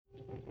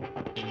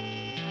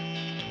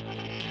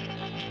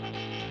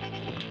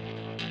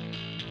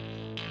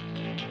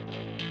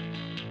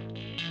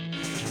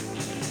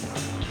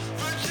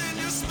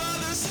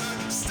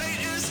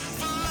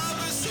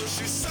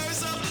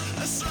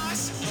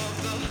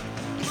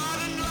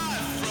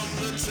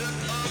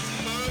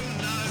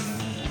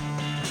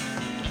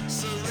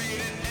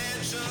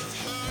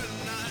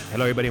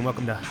Hello, everybody, and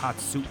welcome to Hot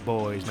Soup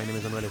Boys. My name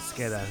is Manuel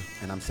Esqueda.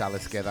 And I'm Sal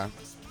Esqueda.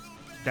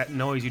 That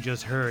noise you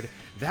just heard,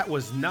 that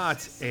was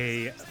not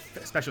a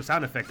special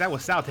sound effect. That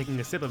was Sal taking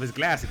a sip of his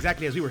glass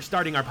exactly as we were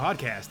starting our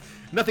podcast.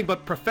 Nothing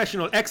but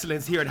professional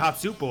excellence here at Hot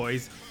Soup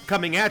Boys,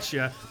 coming at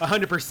you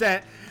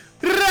 100%.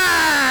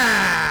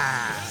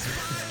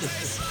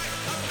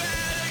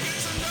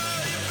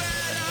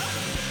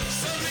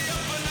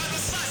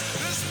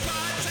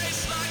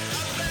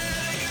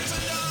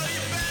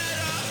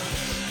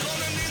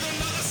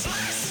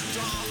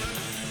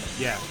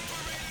 Yeah.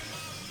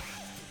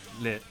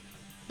 Lit.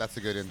 That's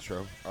a good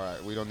intro. All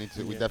right, we don't need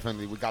to. We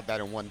got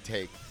that in one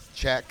take.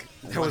 Check.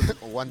 That was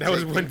one. That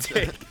was one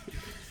take.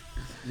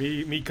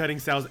 me cutting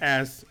Sal's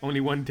ass.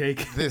 Only one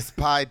take. This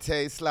pie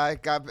tastes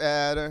like I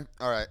better.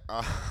 All right.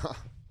 All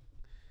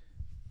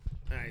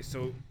right.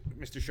 So,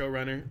 Mr.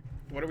 Showrunner,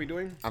 what are we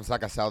doing? I'm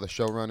Saka Sal, the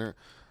showrunner.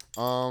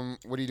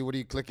 What do you do? What are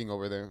you clicking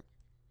over there?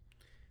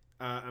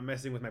 I'm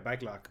messing with my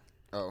bike lock.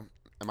 Oh,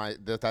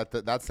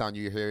 that sound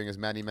you're hearing is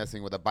Manny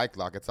messing with a bike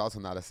lock. It's also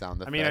not a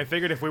sound effect. I mean, I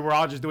figured if we were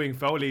all just doing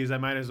Foley's, I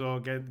might as well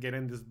get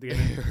in the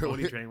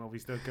Foley train while we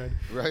still could.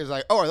 Right? He's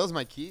like, oh, are those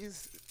my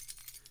keys?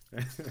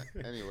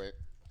 Anyway.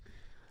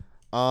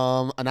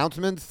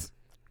 Announcements.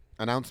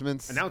 I'll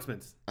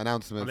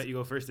let you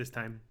go first this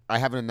time. I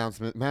have an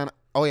announcement, man.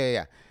 Oh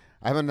yeah.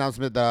 I have an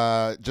announcement.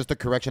 Just a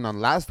correction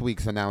on last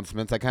week's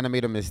announcements. I kind of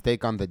made a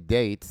mistake on the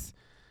dates.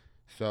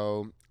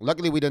 So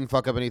luckily we didn't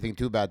fuck up anything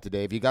too bad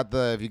today. If you got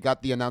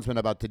the announcement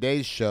about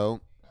today's show,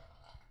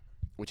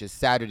 which is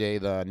Saturday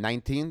the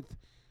 19th,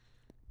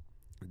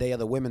 day of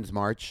the Women's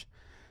March.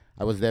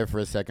 I was there for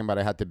a second, but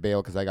I had to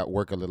bail because I got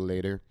work a little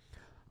later.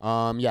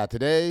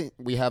 Today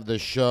we have the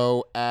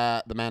show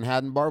at the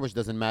Manhattan Bar, which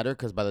doesn't matter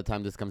because by the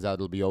time this comes out,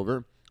 it'll be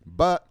over.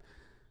 But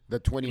the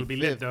 25th. It'll be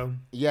lit, though.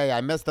 Yeah,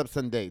 I messed up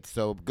some dates.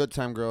 So Good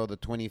Time Girl, the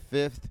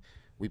 25th,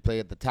 we play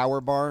at the Tower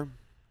Bar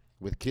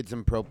with Kids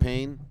and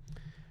Propane.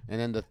 And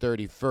then the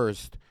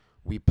 31st,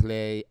 we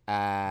play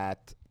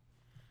at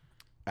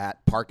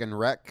Park and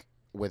Rec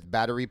with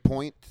Battery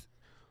Point,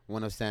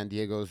 one of San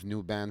Diego's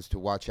new bands to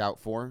watch out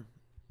for.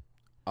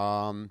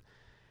 And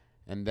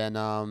then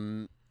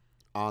on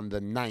the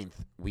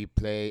 9th, we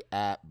play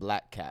at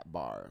Black Cat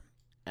Bar.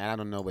 And I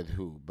don't know with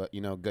who, but,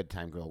 Good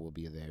Time Girl will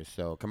be there.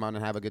 So come on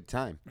and have a good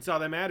time. That's all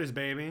that matters,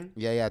 baby.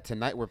 Yeah.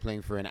 Tonight we're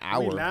playing for an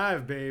hour. We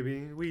live,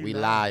 baby. We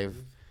live.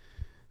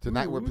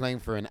 Tonight Ooh. we're playing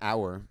for an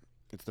hour.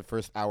 It's the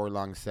first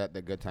hour-long set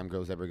that Good Time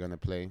Girl's ever going to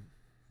play.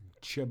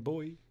 Cha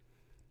boy.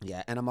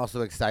 Yeah, and I'm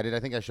also excited.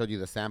 I think I showed you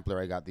the sampler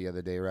I got the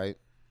other day, right?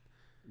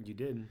 You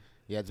did.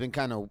 Yeah, it's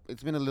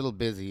been a little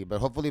busy, but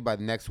hopefully by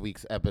next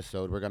week's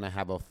episode, we're going to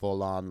have a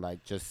full-on,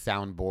 just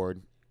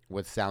soundboard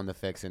with sound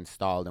effects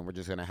installed, and we're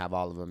just going to have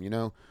all of them,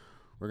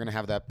 We're going to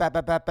have that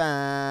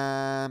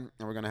ba-ba-ba-bam,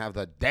 and we're going to have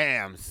the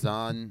damn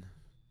son.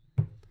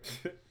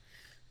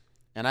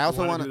 And I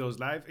also want to do those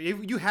live.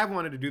 You have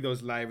wanted to do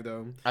those live,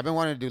 though. I've been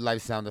wanting to do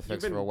live sound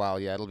effects for a while.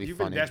 Yeah, it'll be funny. You've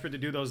been desperate to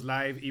do those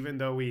live, even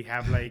though we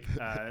have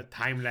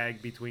time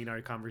lag between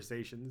our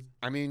conversations.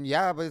 I mean,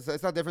 yeah, but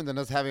it's not different than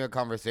us having a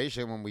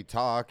conversation when we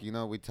talk.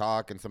 We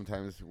talk and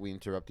sometimes we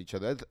interrupt each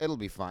other. It'll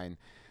be fine.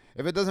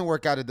 If it doesn't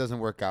work out, it doesn't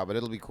work out. But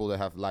it'll be cool to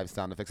have live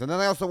sound effects. And then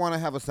I also want to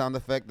have a sound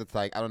effect that's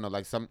I don't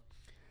know,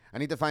 I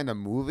need to find a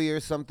movie or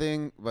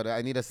something, but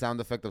I need a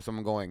sound effect of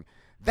someone going,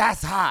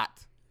 "That's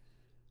hot."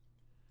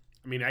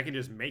 I mean, I can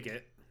just make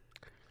it.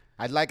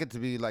 I'd like it to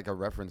be like a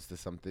reference to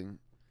something.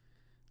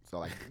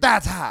 So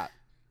that's hot.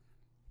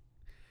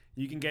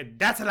 You can get,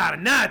 "That's a lot of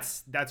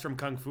nuts." That's from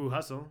Kung Fu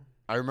Hustle.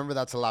 I remember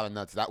That's a Lot of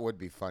Nuts. That would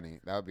be funny.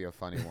 That would be a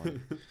funny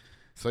one.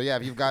 So yeah,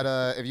 if you've got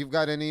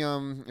any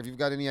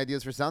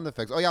ideas for sound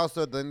effects. Oh yeah,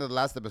 also at the end of the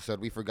last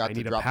episode, we forgot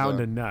to drop a pound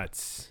of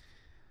nuts.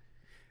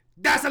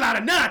 That's a lot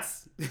of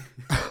nuts.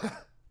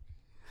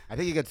 I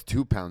think he gets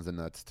 2 pounds of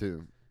nuts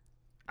too.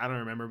 I don't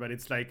remember, but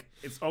it's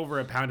over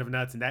a pound of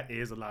nuts, and that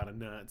is a lot of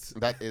nuts.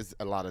 That is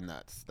a lot of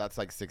nuts. That's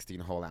 16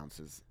 whole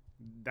ounces.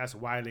 That's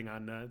wilding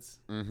on nuts.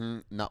 Mm-hmm.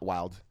 Not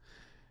wild.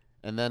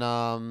 And then,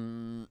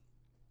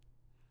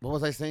 what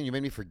was I saying? You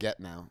made me forget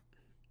now.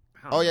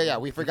 Oh yeah.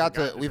 We forgot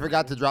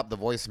to drop the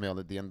voicemail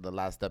at the end of the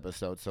last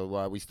episode.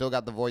 So we still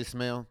got the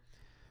voicemail.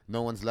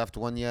 No one's left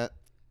one yet.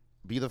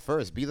 Be the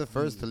first. Be the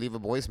first to leave a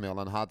voicemail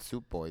on Hot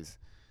Soup Boys.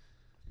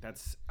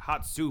 That's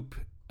Hot Soup.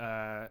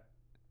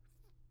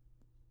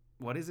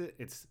 What is it?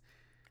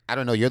 I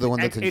don't know. You're the one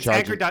that's in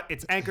charge.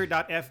 It's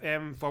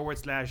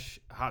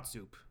anchor.fm/hot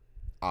soup.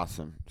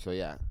 Awesome. So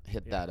yeah,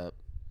 hit that up.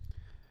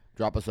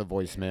 Drop us a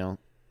voicemail,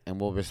 and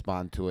we'll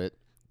respond to it.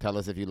 Tell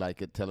us if you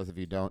like it. Tell us if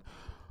you don't.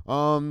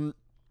 How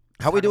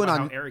we doing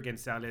on? How arrogant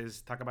Sal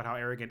is. Talk about how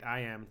arrogant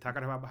I am. Talk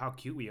about how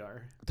cute we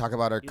are. Talk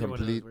about our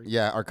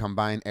our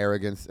combined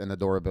arrogance and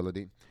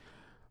adorability.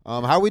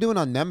 How are we doing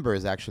on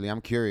numbers? Actually,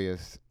 I'm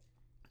curious.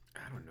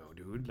 I don't know,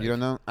 dude. You don't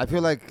know? I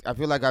feel like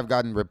I've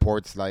gotten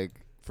reports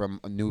from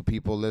new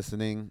people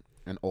listening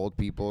and old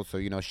people. So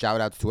shout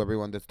outs to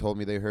everyone that's told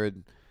me they've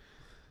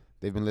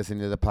been listening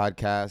to the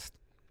podcast.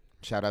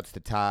 Shout outs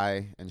to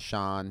Ty and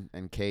Sean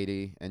and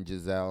Katie and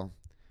Giselle.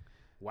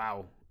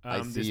 Wow.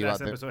 I see This you out last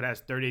there. episode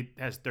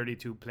has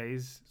 32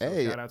 plays. So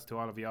Hey. shout outs to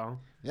all of y'all.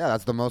 Yeah,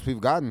 that's the most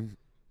we've gotten,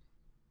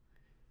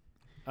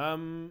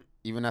 Um,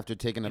 even after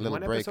taking a in little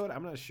one break. episode,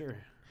 I'm not sure.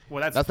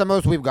 Well, that's That's the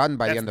most we've gotten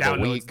by the that's end of a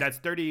downloads. week. That's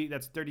 30.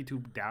 That's 32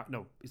 down.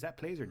 No, is that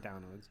plays or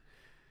downloads?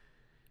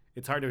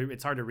 It's hard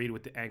to read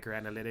with the Anchor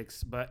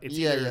analytics, but it's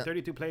either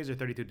 32 plays or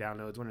 32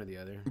 downloads, one or the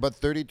other. But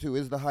 32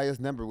 is the highest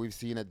number we've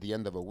seen at the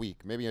end of a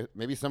week.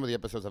 Maybe some of the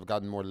episodes have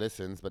gotten more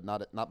listens, but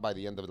not by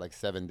the end of like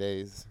 7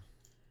 days.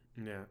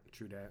 Yeah,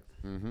 true that.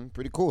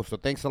 Pretty cool. So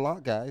thanks a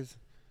lot, guys.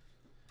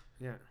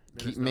 Yeah.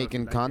 Keep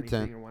making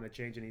content. Or want to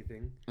change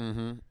anything?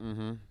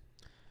 And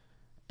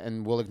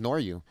we'll ignore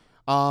you.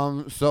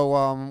 What's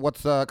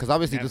because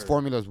obviously this Never.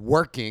 formula is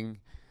working.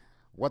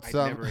 What's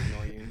I'd never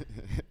ignore you.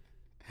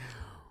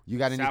 You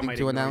got Sal anything might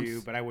to ignore announce?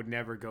 you, but I would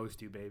never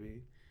ghost you,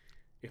 baby.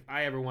 If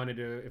I ever wanted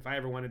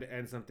to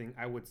end something,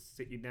 I would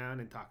sit you down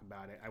and talk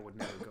about it. I would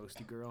never ghost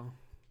you, girl.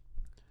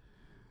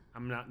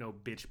 I'm not no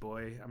bitch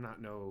boy. I'm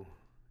not no.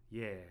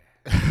 Yeah.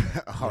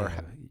 All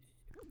right.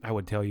 I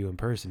would tell you in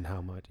person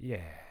how much.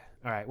 Yeah.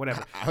 All right.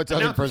 Whatever. I would tell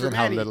you in Announcements person for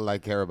how Manny. little I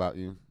care about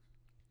you.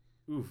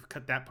 Oof,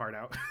 cut that part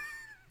out.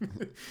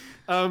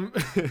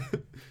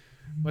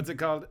 What's it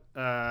called?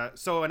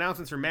 So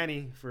announcements for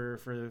Manny for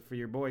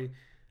your boy.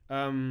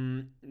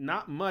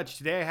 Not much.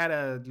 Today I had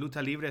a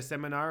Luta Libre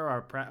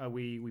seminar.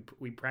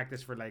 We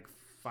practiced for like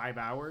 5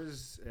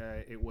 hours.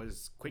 It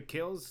was quick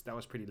kills. That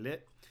was pretty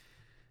lit.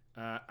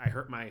 I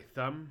hurt my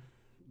thumb,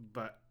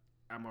 but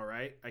I'm all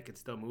right. I can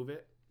still move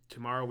it.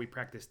 Tomorrow we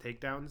practice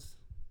takedowns.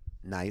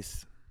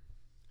 Nice.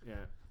 Yeah.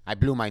 I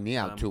blew my knee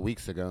out 2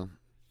 weeks ago.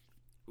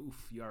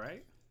 Oof. You all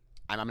right?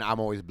 I'm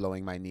always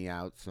blowing my knee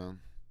out, so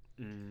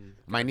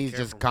my knee's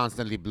careful. just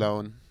constantly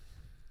blown.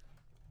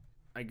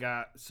 I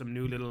got some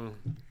new little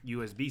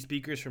USB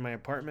speakers for my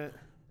apartment.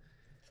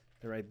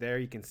 They're right there.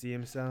 You can see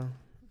them, so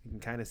you can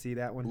kind of see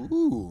that one.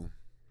 Ooh.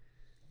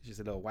 It's just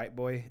a little white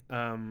boy.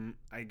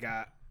 I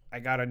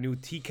got a new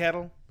tea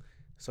kettle,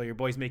 so your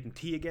boy's making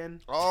tea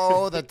again.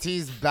 Oh, the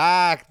tea's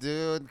back,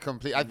 dude.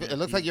 Complete. It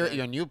looks like tea's you're back.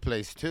 your new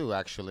place too.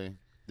 Actually,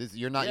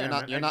 you're not Yeah,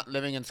 you're man, not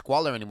living in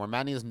squalor anymore.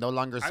 Manny is no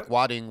longer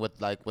squatting with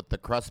the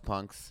crust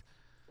punks.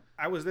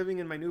 I was living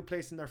in my new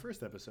place in our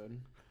first episode.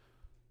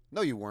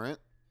 No, you weren't.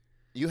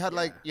 You had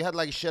like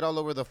shit all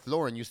over the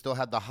floor, and you still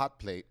had the hot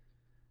plate.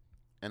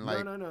 And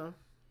like, No.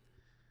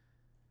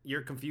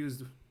 You're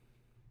confused.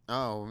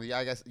 oh yeah,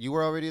 I guess you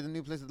were already at the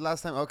new place the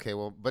last time. Okay,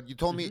 well, but you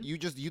told me you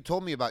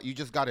told me about you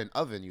just got an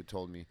oven. You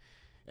told me,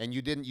 and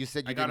you didn't. You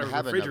said you I got didn't a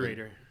have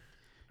refrigerator. an oven.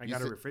 I You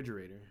got a said-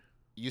 refrigerator.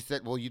 You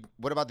said, well,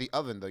 what about the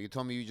oven though? You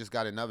told me you just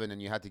got an oven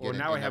and you had to get Well,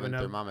 now I have an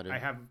an oven oven.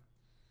 thermometer.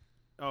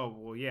 Oh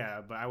well,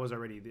 yeah, but I was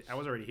already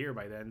here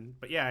by then.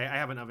 But yeah, I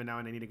have an oven now,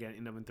 and I need to get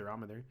an oven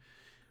thermometer.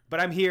 But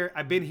I'm here.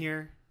 I've been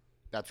here.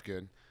 That's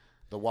good.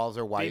 The walls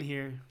are white. Been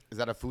here. Is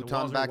that a walls futon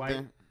are back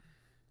white.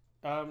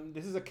 there?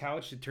 This is a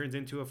couch. It turns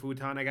into a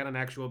futon. I got an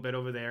actual bed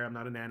over there. I'm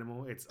not an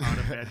animal. It's on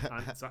a bed.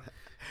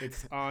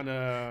 It's on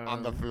a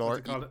On the floor. What's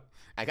it called?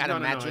 I got No, a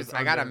no, no, mattress. it's I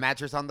on got a the-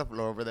 mattress on the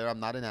floor over there. I'm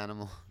not an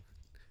animal.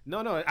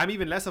 No. I'm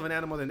even less of an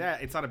animal than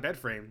that. It's on a bed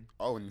frame.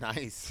 Oh,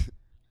 nice.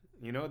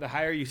 You know, the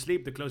higher you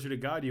sleep, the closer to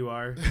God you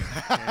are.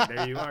 And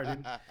there you are,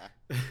 dude.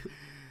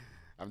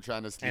 I'm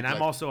trying to sleep. And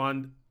I'm also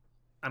on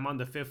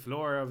the 5th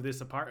floor of this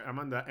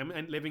apartment.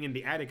 I'm living in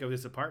the attic of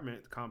this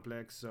apartment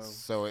complex.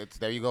 So it's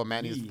there. You go.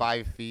 Manny's Yee.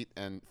 5 feet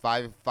and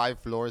five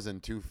floors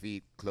and 2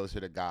 feet closer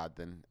to God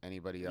than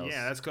anybody else.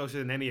 Yeah, that's closer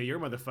than any of your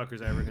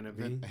motherfuckers are ever gonna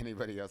be. than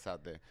anybody else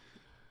out there.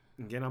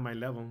 Get on my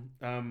level.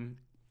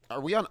 Are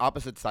we on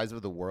opposite sides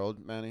of the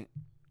world, Manny?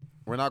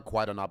 We're not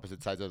quite on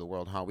opposite sides of the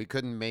world, huh? We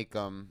couldn't make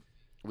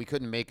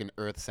an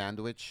Earth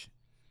sandwich.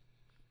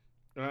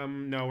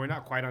 No, we're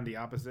not quite on the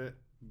opposite,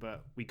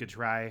 but we could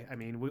try. I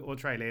mean, we'll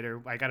try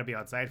later. I gotta be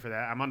outside for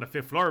that. I'm on the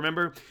 5th floor,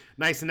 remember?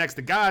 Nice and next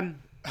to God.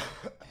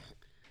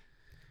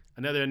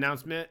 Another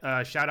announcement.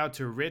 Shout out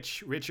to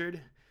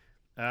Richard.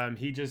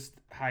 He just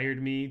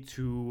hired me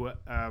to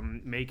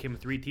make him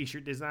 3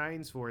 T-shirt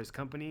designs for his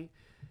company.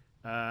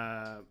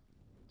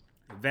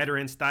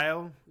 Veteran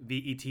style,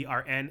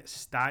 VETRN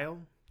style.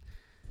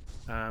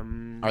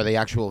 Are they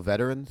actual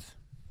veterans?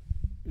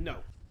 No.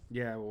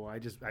 Yeah, well, he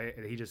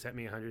just sent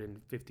me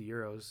 150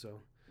 euros, so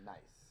Nice.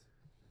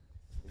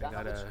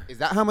 I Is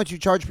that how much you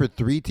charge for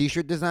 3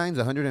 T-shirt designs?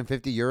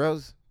 150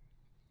 euros?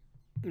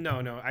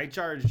 No, I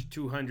charge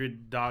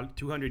 200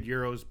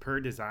 euros per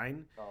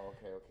design. Oh,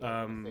 okay.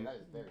 That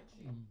is very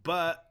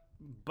cheap.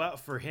 But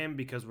for him,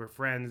 because we're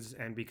friends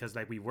and because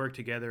like we work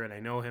together and I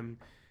know him,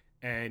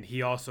 and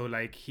he also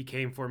like he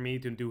came for me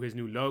to do his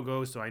new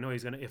logo, so I know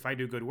he's gonna, if I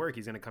do good work,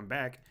 he's gonna come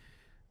back.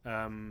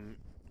 I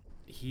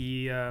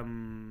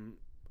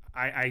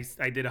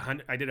did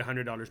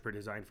 $100 per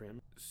design for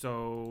him.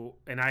 So,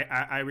 and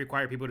I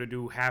require people to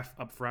do half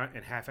up front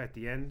and half at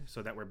the end,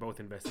 so that we're both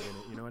invested in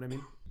it. You know what I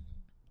mean?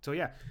 So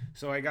yeah,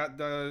 so I got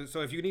so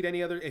if you need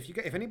any other,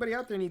 if anybody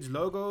out there needs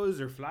logos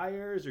or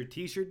flyers or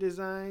T-shirt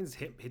designs,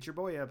 hit your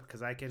boy up,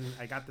 because I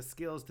got the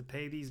skills to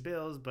pay these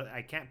bills, but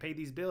I can't pay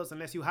these bills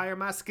unless you hire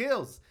my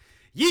skills.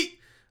 Yeet.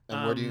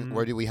 And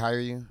where do we hire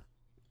you?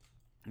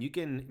 You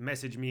can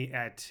message me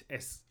at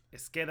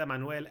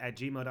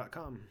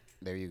esquedamanuel@gmail.com.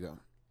 There you go.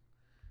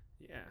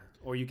 Yeah.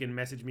 Or you can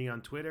message me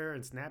on Twitter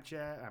and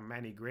Snapchat. I'm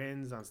Manny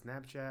Grins on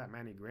Snapchat. I'm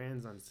Manny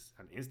Grins on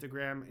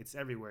Instagram. It's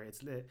everywhere.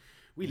 It's lit.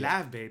 We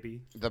laugh,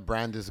 baby. The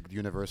brand is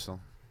universal.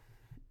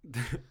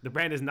 The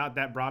brand is not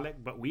that brolic,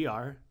 but we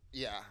are.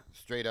 Yeah,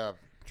 straight up.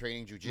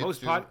 Training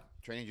jujitsu.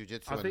 Training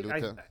jujitsu and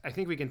luta. I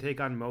think we can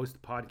take on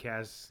most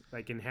podcasts,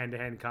 like in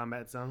hand-to-hand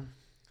combat zone.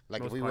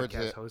 Like most if we were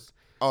to hosts.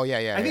 Oh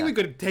yeah. I think we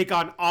could take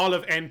on all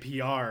of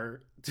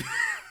NPR.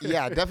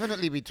 Yeah,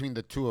 definitely between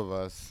the two of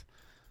us.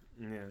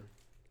 Yeah.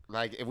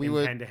 Like if we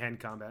would hand-to-hand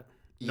combat.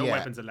 No Yeah.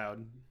 weapons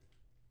allowed.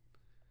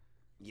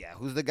 Yeah,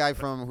 who's the guy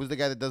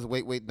that does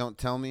Wait, Don't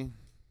Tell Me?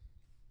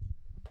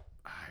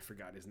 I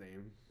forgot his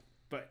name.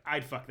 But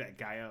I'd fuck that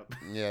guy up.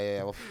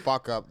 Yeah. Well,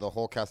 fuck up the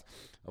whole cast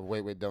of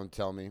Wait, Don't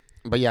Tell Me.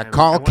 But yeah, And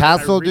Carl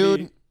Castle,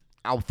 dude.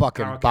 I'll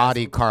fucking Carl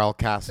body Castle. Carl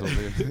Castle,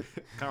 dude.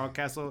 Carl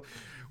Castle.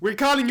 We're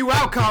calling you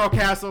out, Carl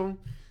Castle.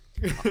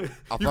 You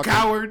fucking-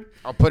 coward.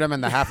 I'll put him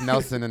in the half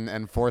Nelson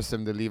and force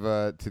him to leave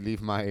my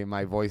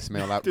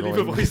voicemail out. To leave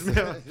a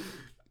voicemail.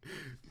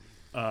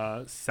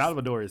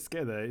 Salvador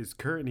Esqueda is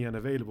currently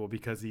unavailable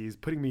because he's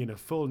putting me in a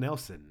full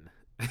Nelson.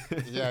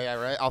 Yeah,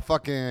 right. I'll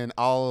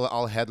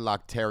headlock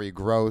Terry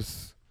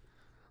Gross.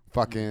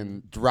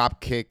 Fucking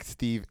drop kick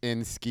Steve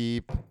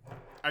Inskeep.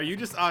 Are you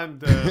just on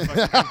the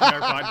fucking NPR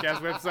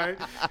podcast website?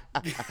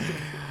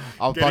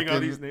 Getting all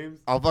these names?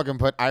 I'll fucking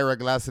put Ira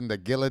Glass in the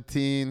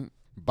guillotine.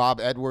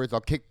 Bob Edwards.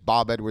 I'll kick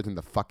Bob Edwards in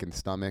the fucking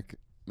stomach.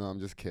 No, I'm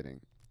just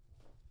kidding.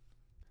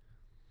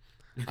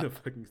 The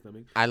fucking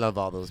stomach. I love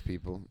all those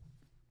people.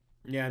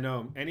 Yeah,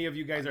 no. Any of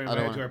you guys are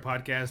invited to our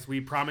podcast. We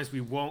promise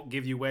we won't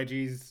give you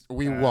wedgies.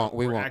 We won't.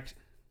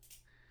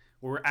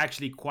 We're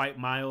actually quite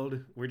mild.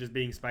 We're just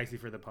being spicy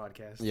for the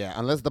podcast. Yeah,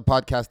 unless the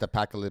podcast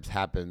apocalypse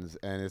happens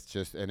and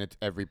it's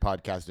every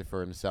podcaster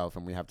for himself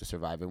and we have to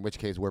survive. In which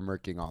case, we're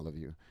murking all of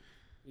you.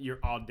 You're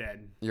all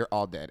dead. You're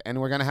all dead, and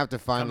we're gonna have to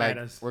find Come at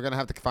us. we're gonna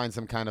have to find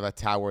some kind of a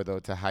tower though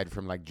to hide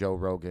from like Joe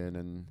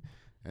Rogan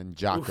and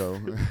Jocko.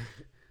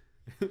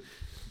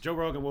 Joe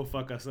Rogan will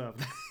fuck us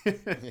up.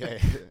 Yeah.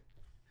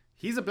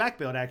 He's a black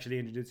belt actually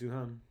in jiu-jitsu,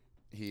 huh?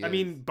 He I is.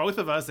 mean, both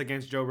of us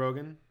against Joe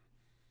Rogan.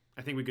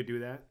 I think we could do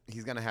that.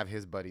 He's gonna have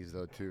his buddies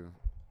though too.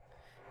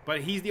 But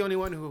he's the only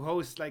one who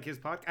hosts like his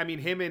podcast. I mean,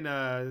 him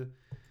and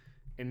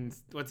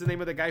what's the name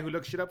of the guy who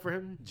looks shit up for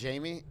him?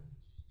 Jamie.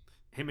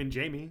 Him and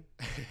Jamie.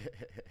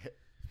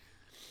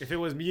 If it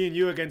was me and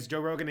you against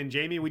Joe Rogan and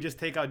Jamie, we just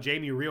take out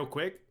Jamie real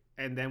quick,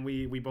 and then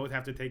we both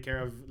have to take care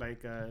of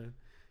like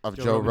Of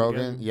Joe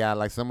Rogan. again. Yeah,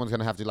 like someone's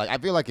gonna have to I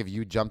feel like if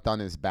you jumped on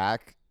his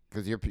back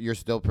because you're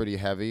still pretty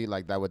heavy,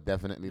 like that would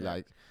definitely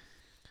Yeah.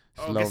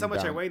 Oh, slow guess him how much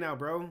I down. weigh now,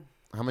 bro?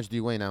 How much do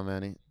you weigh now,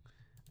 Manny?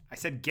 I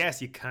said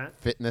guess, you cunt.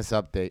 Fitness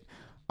update.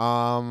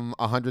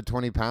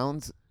 120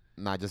 pounds.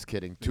 Nah, just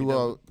kidding.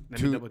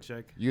 Let me double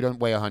check. You don't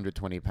weigh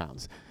 120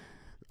 pounds.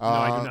 No,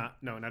 I do not.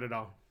 No, not at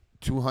all.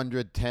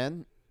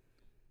 210,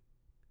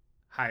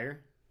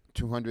 Higher.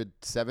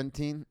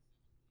 217.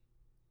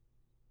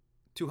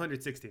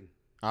 216.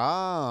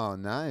 Oh,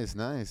 nice.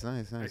 I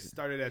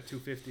started at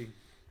 250.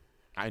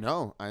 I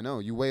know.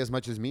 You weigh as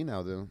much as me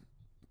now, though.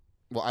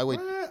 Well, I weigh.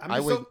 What? I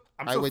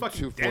weigh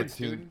fucking dense,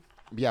 214. dude.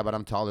 Yeah, but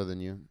I'm taller than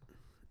you.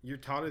 You're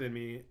taller than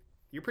me.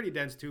 You're pretty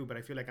dense too, but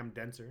I feel like I'm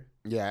denser.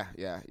 Yeah.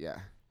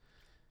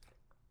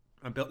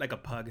 I'm built like a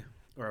pug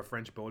or a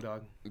French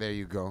bulldog. There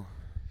you go.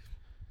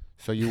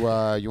 So you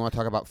want to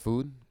talk about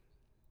food?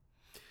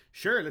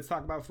 Sure, let's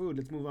talk about food.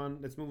 Let's move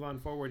on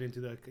forward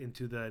into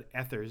the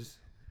ethers.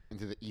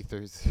 Into the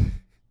ethers.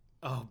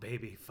 Oh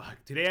baby,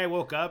 fuck. Today I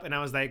woke up and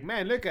I was like,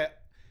 man, look at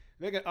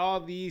all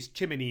these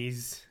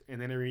chimneys,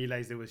 and then I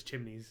realized it was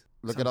chimneys.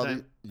 Look at all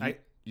these.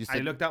 I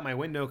looked out my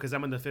window because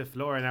I'm on the 5th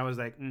floor, and I was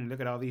like,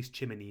 look at all these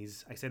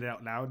chimneys. I said it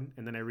out loud,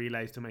 and then I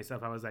realized to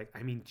myself, I was like,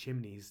 I mean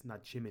chimneys,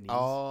 not chimneys.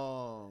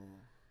 Oh.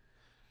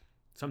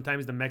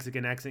 Sometimes the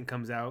Mexican accent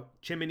comes out.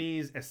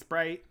 Chimneys, a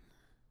Sprite,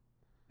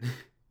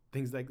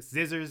 things like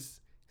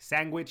scissors,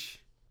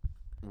 sandwich.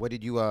 What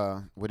did you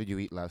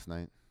eat last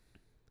night?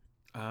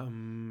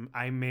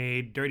 I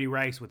made dirty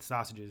rice with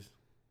sausages.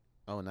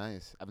 Oh,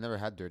 nice. I've never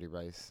had dirty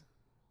rice.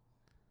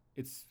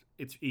 It's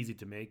easy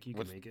to make. You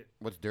can make it.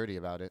 What's dirty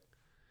about it?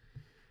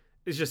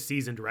 It's just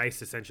seasoned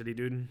rice, essentially,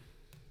 dude.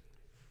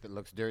 It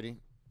looks dirty.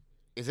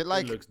 Is it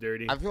like? It looks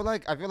dirty. I feel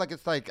like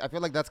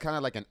that's kind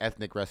of like an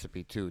ethnic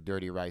recipe too.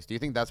 Dirty rice. Do you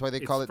think that's why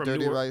they call it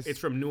dirty rice? It's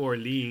from New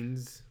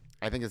Orleans.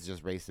 I think it's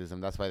just racism.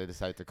 That's why they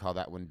decided to call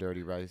that one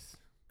dirty rice.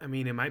 I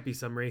mean, it might be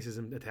some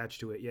racism attached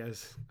to it.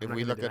 Yes. If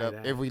we look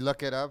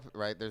it up,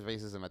 right? There's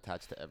racism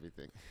attached to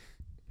everything.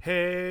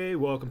 Hey,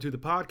 welcome to the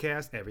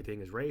podcast.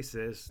 Everything is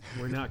racist.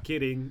 We're not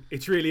kidding.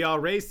 It's really all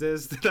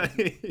racist.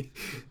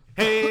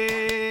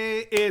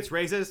 Hey, it's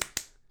racist.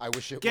 I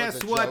wish it Guess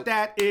was a what? joke.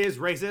 That is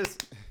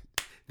racist.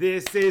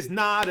 This is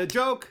not a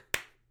joke.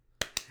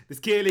 It's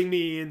killing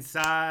me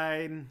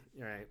inside.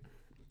 All right.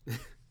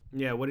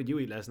 Yeah, what did you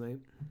eat last night?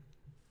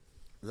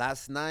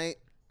 Last night,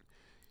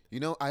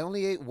 I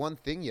only ate one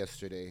thing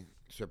yesterday,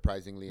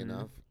 surprisingly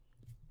enough.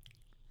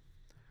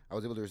 I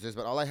was able to resist.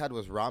 But all I had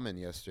was ramen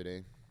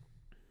yesterday.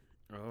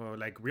 Oh,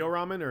 like real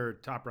ramen or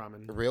top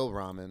ramen? Real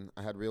ramen.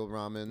 I had real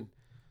ramen,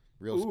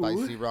 real Ooh.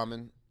 spicy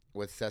ramen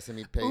with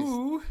sesame paste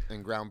Ooh.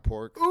 and ground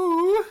pork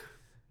Ooh.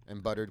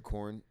 and buttered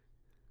corn.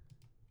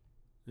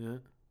 Yeah.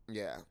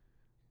 Yeah.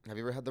 Have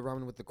you ever had the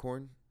ramen with the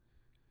corn?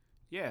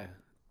 Yeah,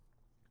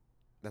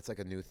 That's like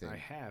a new thing. I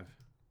have.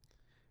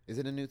 Is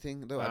it a new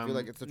thing though? I feel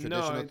like it's a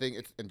traditional no, thing.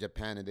 It's in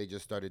Japan, and they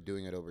just started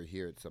doing it over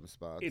here at some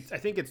spots. I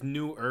think it's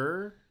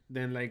newer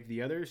than like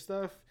the other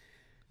stuff.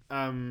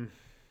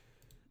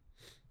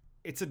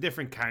 It's a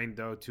different kind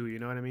though too. You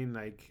know what I mean?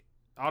 Like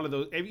all of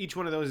those, each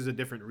one of those is a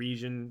different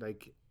region.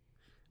 Like,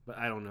 but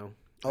I don't know.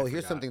 Oh,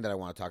 here's something that I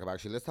want to talk about.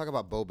 Actually, let's talk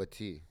about boba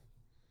tea.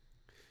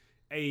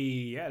 Hey,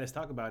 yeah, let's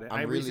talk about it.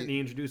 I recently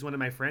introduced one of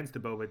my friends to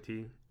boba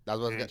tea. That's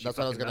what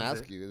I was gonna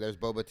ask you. There's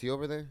boba tea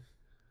over there.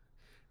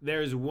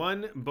 There's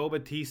one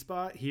boba tea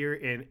spot here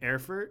in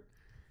Erfurt.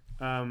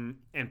 And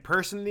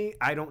personally,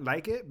 I don't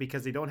like it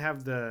because they don't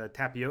have the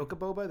tapioca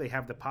boba. They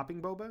have the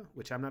popping boba,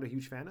 which I'm not a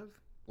huge fan of.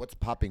 What's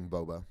popping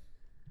boba?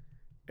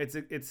 It's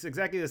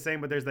exactly the same,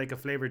 but there's like a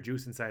flavored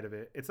juice inside of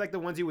it. It's like the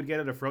ones you would get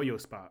at a froyo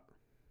spot.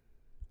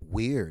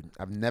 Weird.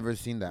 I've never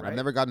seen that. Right? I've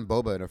never gotten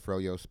boba at a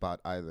froyo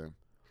spot either.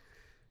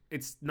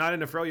 It's not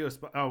in a froyo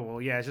spot. Oh,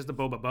 well, yeah, it's just the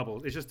boba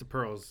bubbles. It's just the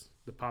pearls,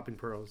 the popping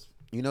pearls.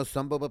 You know,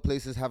 some boba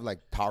places have like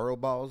taro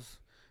balls.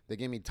 They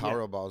gave me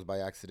taro balls by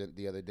accident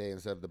the other day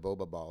instead of the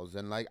boba balls.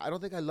 And like, I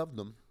don't think I loved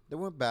them. They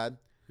weren't bad.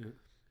 Yeah.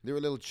 They were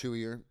a little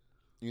chewier.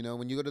 You know,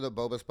 when you go to the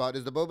boba spot,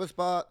 is the boba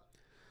spot,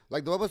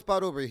 like the boba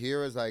spot over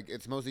here is like,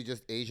 it's mostly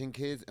just Asian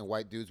kids and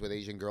white dudes with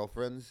Asian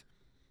girlfriends.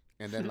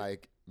 And then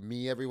like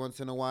me every once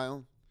in a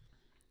while.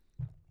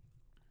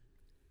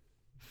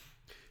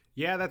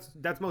 Yeah,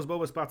 that's most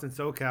boba spots in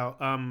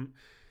SoCal.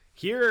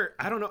 Here,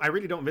 I don't know. I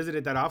really don't visit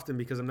it that often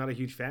because I'm not a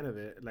huge fan of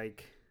it.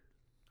 Like,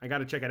 I got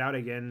to check it out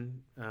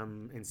again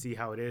and see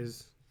how it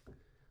is.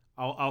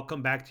 I'll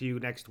come back to you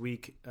next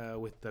week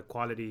with the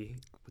quality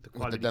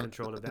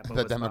control of that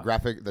boba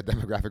spot. The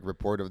demographic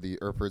report of the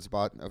Erfurt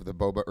spot, of the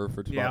boba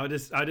Erfurt spot. Yeah,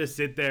 I'll just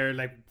sit there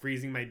like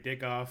freezing my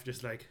dick off,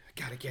 just like I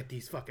gotta get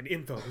these fucking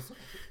infos.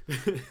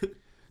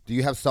 Do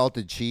you have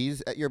salted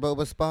cheese at your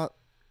boba spot?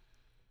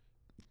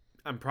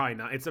 I'm probably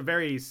not. It's a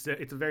very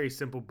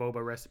simple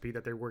boba recipe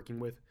that they're working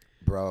with.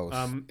 Bros.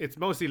 It's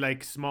mostly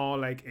like small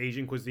like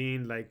Asian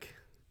cuisine, like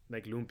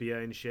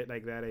lumpia and shit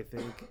like that, I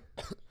think.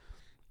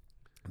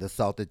 The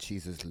salted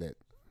cheese is lit.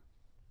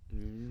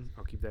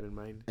 I'll keep that in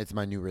mind. It's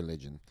my new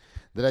religion.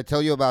 Did I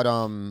tell you about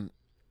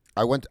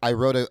I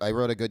wrote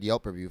a good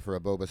Yelp review for a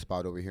boba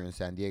spot over here in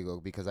San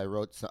Diego because I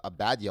wrote a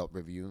bad Yelp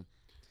review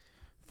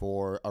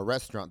for a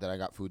restaurant that I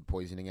got food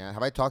poisoning at.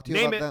 Have I talked to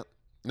you about that?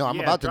 No, I'm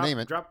about to name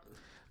it.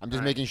 I'm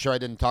just making sure I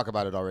didn't talk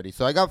about it already.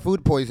 So I got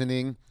food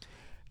poisoning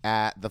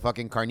at the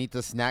fucking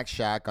Carnita Snack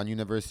Shack on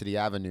University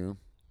Avenue.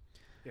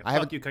 Yeah,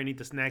 fuck you,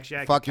 Carnita Snack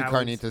Shack. Fuck you,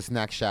 Carnita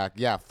Snack Shack.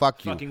 Yeah,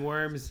 fuck you. Fucking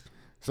worms.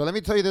 So let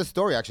me tell you this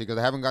story, actually, because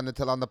I haven't gotten to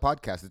tell on the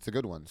podcast. It's a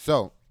good one.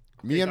 So,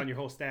 me and on your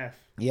whole staff.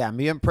 Yeah,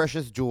 me and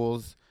Precious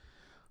Jules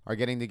are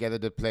getting together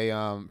to play.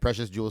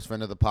 Precious Jules,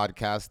 friend of the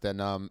podcast, and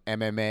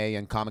MMA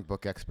and comic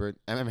book expert,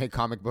 MMA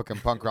comic book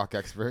and punk rock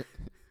expert,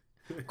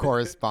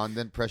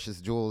 correspondent. Precious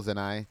Jules and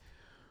I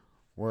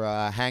were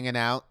hanging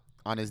out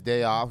on his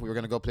day off. We were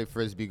gonna go play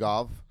frisbee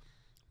golf,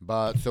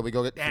 but so we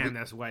go get. Damn,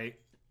 that's white.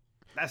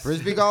 That's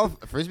frisbee golf.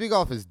 Frisbee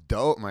golf is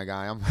dope, my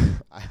guy.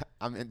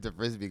 I'm into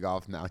frisbee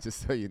golf now,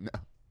 just so you know.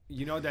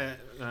 You know that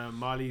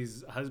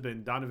Molly's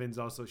husband Donovan's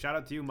also. Shout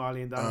out to you,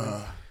 Molly and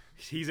Donovan.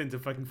 He's into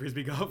fucking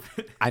frisbee golf.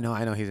 I know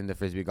he's into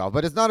frisbee golf,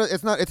 but it's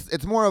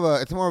more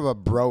of a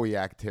bro-y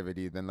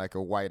activity than like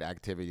a white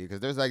activity because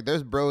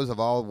there's bros of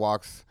all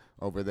walks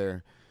over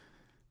there.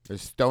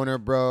 There's stoner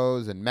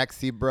bros and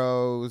Mexi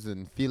bros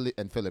and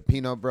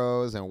Filipino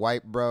bros and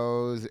white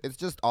bros. It's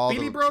just all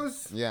Philly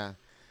bros. Yeah,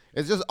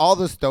 it's just all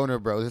the stoner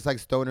bros. It's like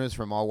stoners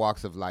from all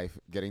walks of life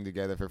getting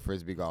together for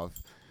frisbee golf.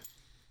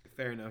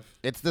 Fair enough.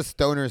 It's the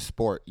stoner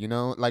sport, you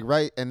know, like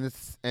right, and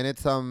it's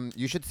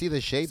you should see the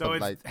shape of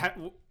like.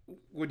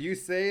 Would you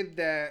say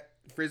that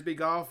frisbee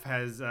golf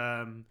has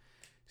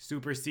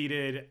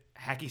superseded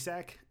hacky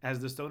sack as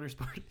the stoner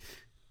sport?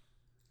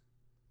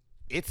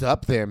 It's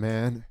up there,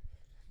 man.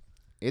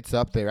 It's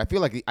up there. I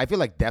feel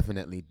like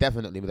definitely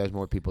there's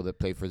more people that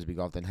play frisbee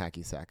golf than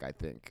hacky sack, I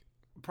think.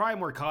 Probably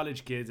more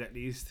college kids at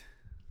least.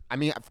 I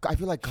mean, I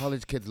feel like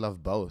college kids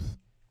love both.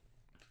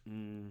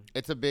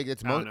 It's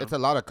a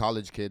lot of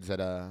college kids that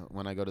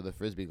when I go to the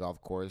frisbee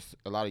golf course,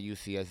 a lot of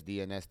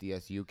UCSD and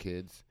SDSU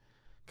kids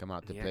come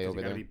out to play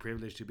over there. You gotta be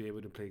privileged to be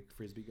able to play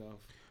frisbee golf.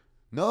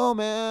 No,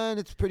 man,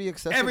 it's pretty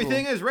accessible.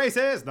 Everything is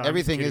racist. No,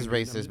 everything is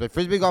racist, but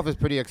frisbee golf is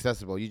pretty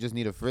accessible. You just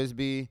need a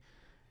frisbee,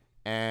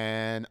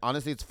 and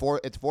honestly, it's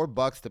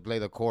 $4 to play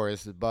the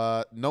course.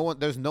 But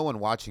there's no one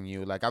watching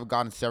you. Like I've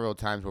gone several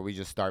times where we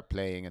just start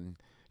playing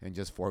and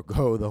just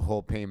forego the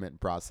whole payment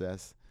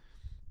process.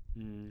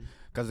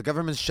 Because the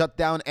government's shut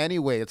down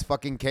anyway. It's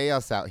fucking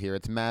chaos out here.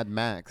 It's Mad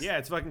Max. Yeah,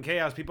 it's fucking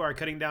chaos. People are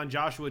cutting down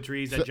Joshua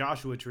trees at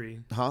Joshua Tree.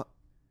 Huh?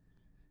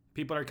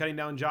 People are cutting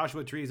down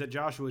Joshua trees at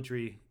Joshua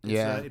Tree.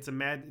 It's a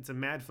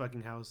mad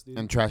fucking house, dude.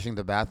 And trashing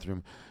the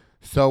bathroom.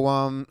 So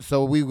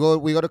we go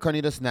to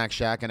Carnita Snack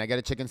Shack and I get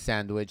a chicken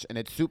sandwich and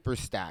it's super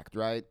stacked,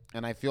 right?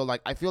 And I feel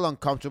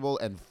uncomfortable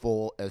and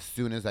full as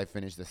soon as I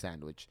finish the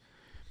sandwich,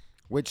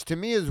 which to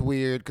me is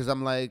weird because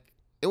I'm like,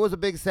 it was a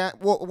big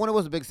one, it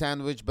was a big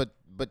sandwich, but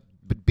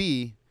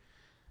B,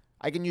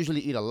 I can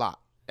usually eat a lot,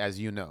 as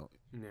you know.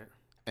 Yeah.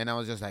 And I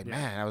was just like,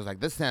 man, I was like,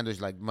 this sandwich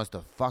like must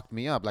have fucked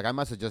me up. Like I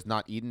must have just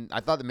not eaten.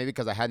 I thought that maybe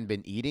because I hadn't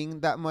been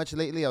eating that much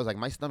lately, I was like,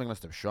 my stomach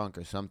must have shrunk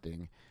or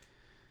something.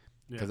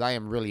 Because I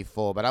am really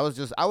full. But I was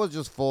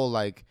just full.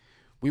 Like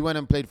we went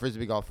and played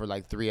frisbee golf for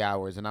like 3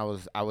 hours, and I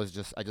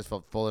just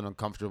felt full and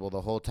uncomfortable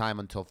the whole time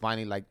until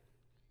finally like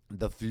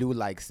the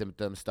flu-like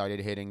symptoms started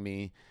hitting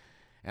me,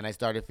 and I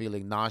started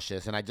feeling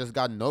nauseous. And I just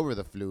gotten over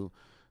the flu,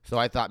 so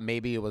I thought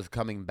maybe it was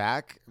coming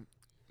back.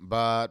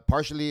 But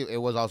partially,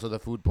 it was also the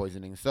food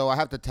poisoning. So I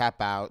have to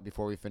tap out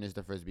before we finish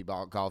the frisbee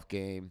golf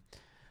game.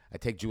 I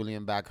take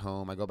Julian back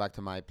home. I go back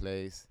to my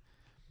place.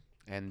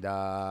 And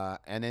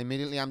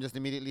immediately, I'm just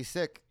immediately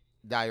sick.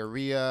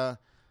 Diarrhea,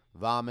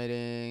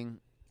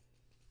 vomiting.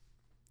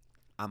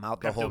 I'm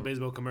out the whole...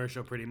 Pepto-Bismol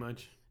commercial, pretty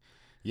much.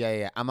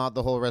 Yeah. I'm out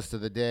the whole rest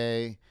of the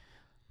day.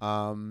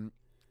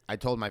 I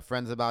told my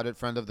friends about it.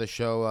 Friend of the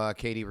show,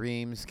 Katie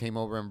Reams, came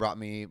over and brought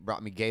me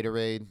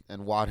Gatorade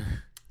and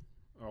water.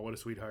 Oh, what a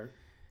sweetheart.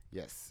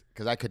 Yes,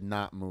 because I could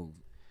not move,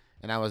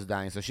 and I was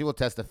dying. So she will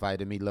testify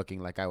to me looking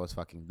like I was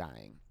fucking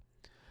dying.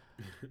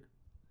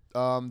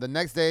 The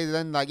next day,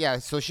 then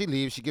so she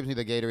leaves. She gives me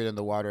the Gatorade and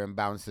the water and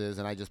bounces,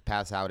 and I just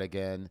pass out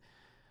again.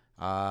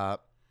 And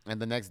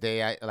the next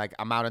day,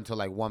 I'm out until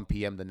like 1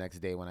 p.m. the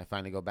next day when I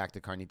finally go back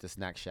to Carnita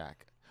Snack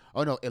Shack.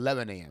 Oh no,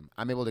 11 a.m.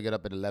 I'm able to get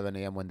up at 11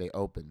 a.m. when they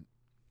open,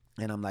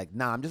 and I'm like,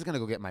 nah, I'm just gonna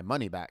go get my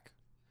money back.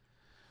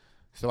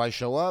 So I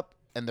show up,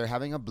 and they're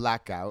having a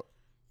blackout.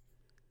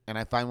 And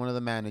I find one of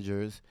the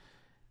managers,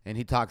 and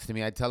he talks to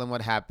me. I tell him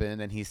what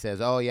happened, and he says,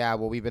 oh, yeah,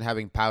 well, we've been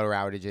having power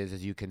outages,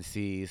 as you can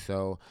see.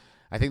 So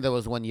I think there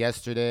was one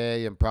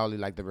yesterday, and probably,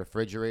 like, the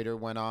refrigerator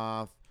went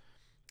off,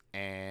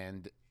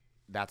 and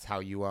that's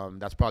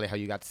probably how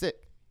you got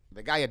sick.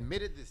 The guy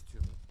admitted this to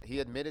me. He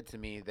admitted to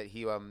me that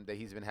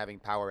he's been having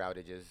power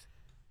outages,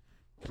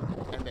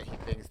 and that he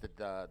thinks that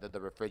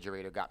the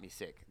refrigerator got me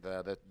sick.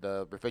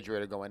 The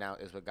refrigerator going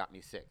out is what got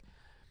me sick.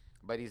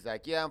 But he's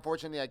like, yeah,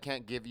 unfortunately, I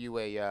can't give you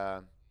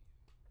a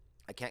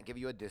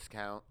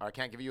discount, or I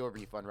can't give you a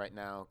refund right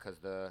now because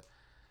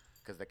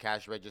the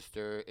cash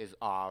register is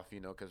off,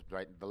 because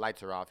the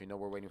lights are off,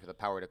 we're waiting for the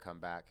power to come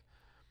back.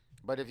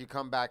 But if you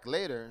come back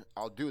later,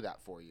 I'll do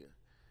that for you.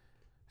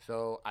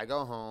 So I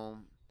go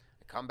home,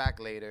 I come back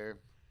later,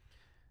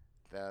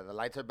 the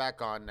lights are back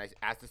on, and I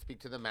asked to speak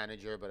to the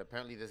manager, but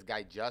apparently this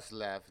guy just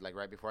left, like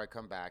right before I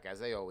come back,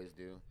 as they always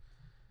do.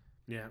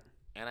 Yeah.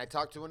 And I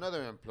talked to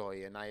another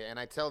employee, and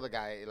I tell the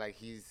guy, like,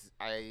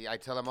 I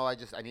tell him, I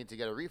need to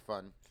get a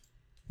refund.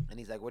 And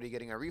he's like, what are you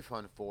getting a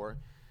refund for?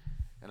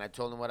 And I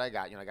told him what I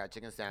got. I got a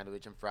chicken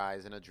sandwich and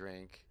fries and a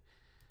drink.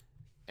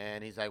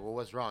 And he's like, well,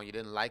 what's wrong? You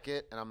didn't like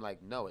it? And I'm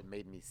like, no, it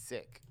made me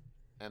sick.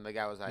 And the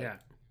guy was like,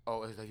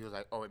 he was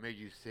like, oh, it made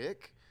you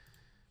sick?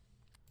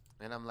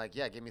 And I'm like,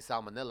 yeah, give me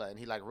salmonella. And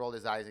he like rolled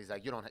his eyes. And he's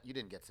like, you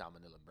didn't get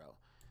salmonella, bro.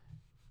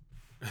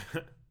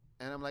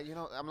 And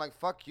I'm like,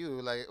 fuck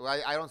you. Like,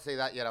 I don't say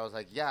that yet. I was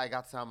like, yeah, I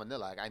got salmonella.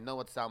 Like, I know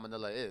what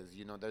salmonella is.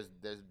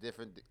 There's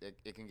different.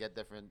 It can get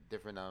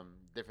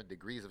different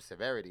degrees of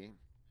severity.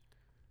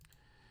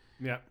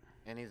 Yeah.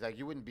 And he's like,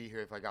 you wouldn't be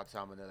here if I got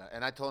salmonella.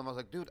 And I told him, I was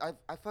like, dude,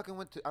 I fucking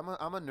went to.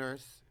 I'm a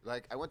nurse.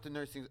 Like, I went to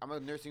nursing. I'm a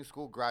nursing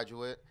school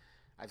graduate.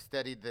 I've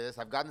studied this.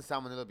 I've gotten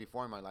salmonella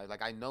before in my life.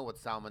 Like, I know what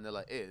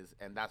salmonella is,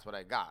 and that's what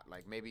I got.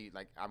 Like, maybe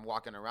like I'm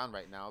walking around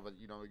right now, but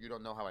you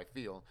don't know how I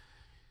feel.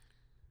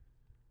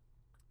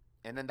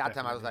 And then that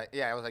time I was like, you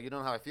don't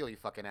know how I feel, you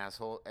fucking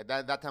asshole. At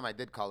that time I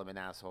did call him an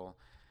asshole.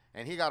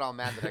 And he got all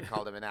mad that I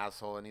called him an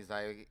asshole. And he's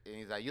like,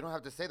 you don't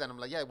have to say that. And I'm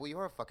like, yeah, well,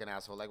 you're a fucking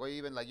asshole. Like, what you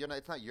even, like,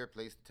 it's not your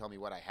place to tell me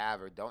what I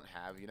have or don't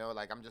have,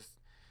 Like,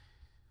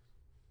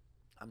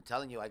 I'm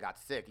telling you I got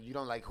sick. You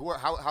don't, like,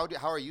 how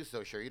are you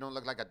so sure? You don't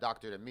look like a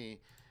doctor to me.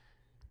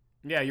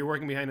 Yeah, you're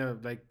working behind a,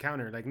 like,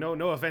 counter. Like, no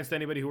offense to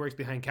anybody who works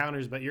behind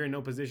counters, but you're in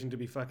no position to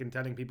be fucking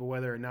telling people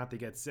whether or not they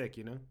get sick,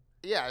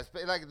 Yeah, it's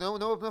like no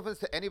offense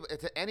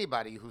to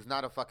anybody who's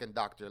not a fucking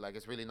doctor. Like,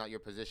 it's really not your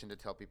position to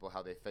tell people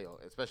how they feel,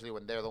 especially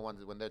when they're the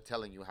ones when they're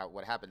telling you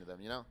what happened to them.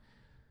 Yeah,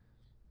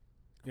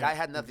 guy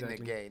had nothing to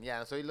gain.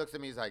 Yeah, so he looks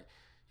at me. He's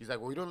like,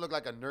 well, you don't look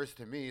like a nurse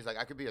to me. He's like,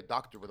 I could be a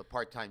doctor with a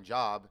part-time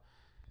job.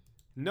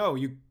 No,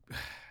 you.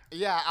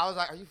 Yeah, I was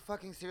like, are you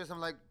fucking serious? I'm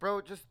like, bro,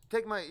 just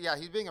take my. Yeah,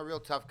 he's being a real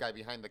tough guy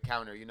behind the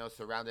counter.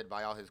 Surrounded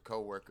by all his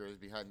coworkers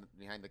behind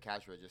the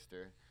cash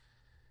register.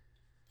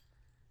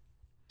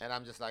 And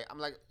I'm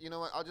like, you know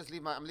what? I'll just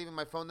I'm leaving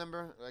my phone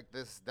number. Like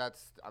this,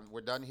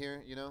 we're done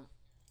here,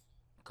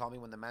 Call me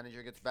when the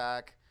manager gets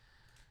back.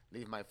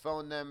 Leave my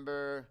phone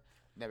number.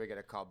 Never get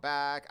a call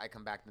back. I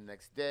come back the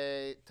next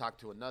day, talk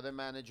to another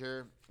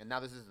manager. And now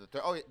this is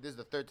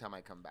the third time I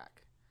come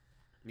back.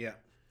 Yeah.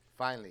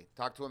 Finally,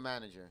 talk to a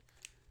manager.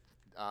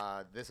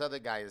 this other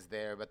guy is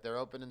there, but they're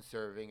open and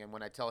serving. And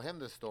when I tell him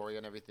the story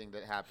and everything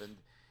that happened,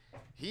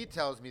 he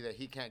tells me that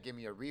he can't give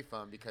me a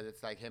refund because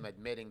it's like him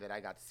admitting that I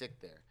got sick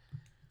there.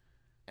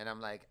 And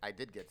I'm like, I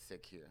did get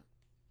sick here.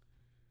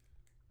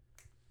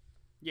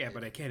 Yeah,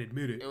 but I can't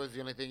admit it. It was the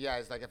only thing. Yeah,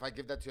 it's like if I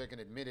give that to you, I can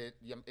admit it.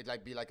 It'd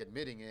like be like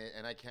admitting it,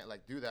 and I can't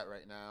like do that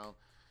right now.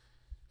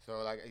 So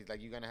like he's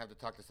like, you're gonna have to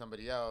talk to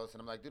somebody else.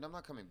 And I'm like, dude, I'm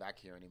not coming back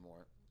here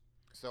anymore.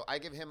 So I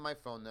give him my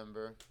phone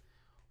number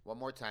one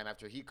more time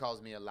after he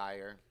calls me a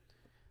liar.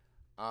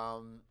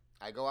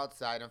 I go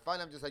outside and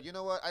finally I'm just like, you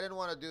know what? I didn't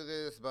want to do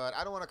this, but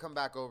I don't want to come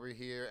back over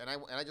here, and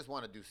I just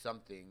want to do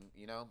something,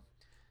 you know.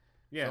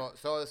 Yeah.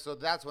 So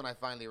that's when I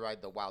finally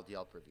write the wild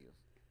Yelp review.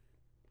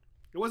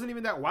 It wasn't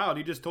even that wild.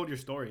 You just told your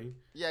story.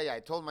 Yeah. I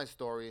told my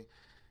story,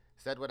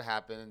 said what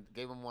happened,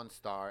 gave him 1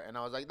 star, and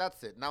I was like,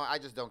 that's it. Now I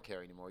just don't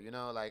care anymore. You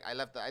know, like I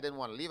didn't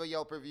want to leave a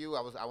Yelp review.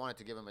 I wanted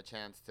to give him a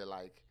chance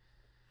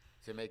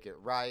to make it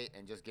right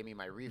and just give me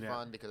my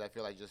refund because I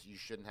feel like you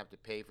shouldn't have to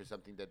pay for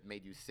something that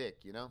made you sick.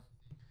 You know.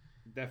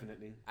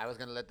 Definitely. I was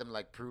gonna let them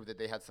like prove that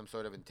they had some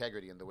sort of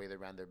integrity in the way they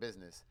ran their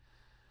business.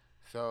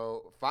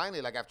 So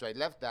finally, like after I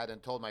left that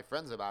and told my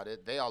friends about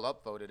it, they all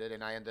upvoted it,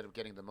 and I ended up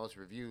getting the most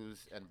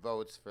reviews and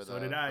votes for the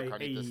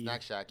Carnitas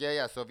Snack Shack.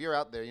 Yeah. So if you're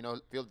out there, you know,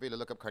 feel free to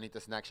look up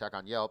Carnitas Snack Shack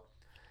on Yelp.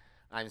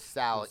 I'm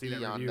Sal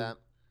E on that.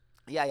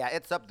 Yeah,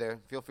 it's up there.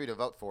 Feel free to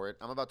vote for it.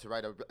 I'm about to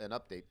write an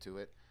update to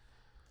it.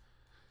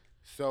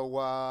 So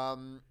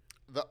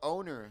the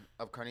owner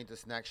of Carnitas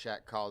Snack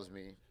Shack calls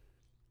me.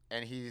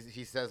 And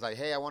he says like,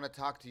 hey, I want to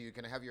talk to you.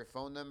 Can I have your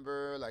phone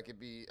number? Like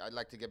I'd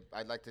like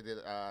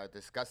to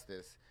discuss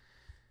this.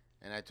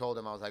 And I told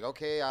him, I was like,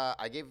 okay,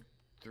 I gave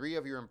 3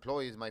 of your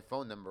employees my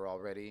phone number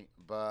already,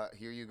 but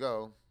here you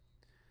go.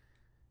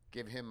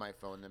 Give him my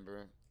phone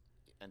number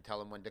and tell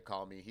him when to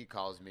call me. He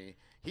calls me.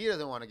 He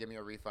doesn't want to give me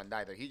a refund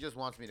either. He just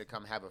wants me to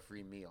come have a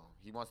free meal.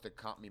 He wants to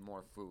comp me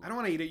more food. I don't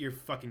want to eat at your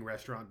fucking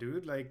restaurant,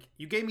 dude. Like,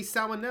 you gave me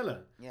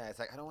salmonella. Yeah, it's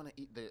like, I don't want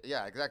to eat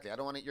yeah, exactly. I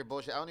don't want to eat your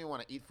bullshit. I don't even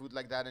want to eat food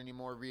like that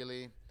anymore,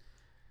 really.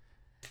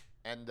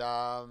 And,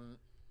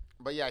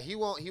 but yeah, he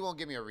won't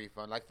give me a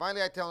refund. Like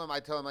finally I tell him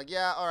like,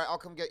 yeah, all right, I'll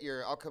come get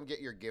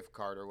your gift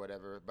card or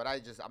whatever. But I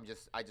just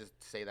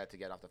say that to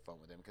get off the phone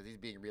with him because he's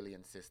being really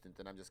insistent,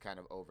 and I'm just kind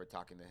of over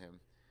talking to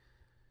him.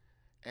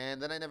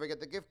 And then I never get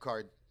the gift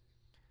card.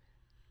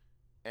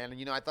 And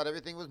you know, I thought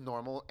everything was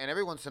normal. And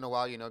every once in a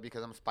while, you know,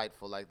 because I'm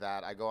spiteful like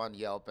that, I go on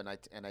Yelp and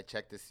I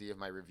check to see if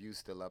my review's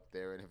still up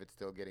there and if it's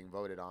still getting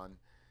voted on.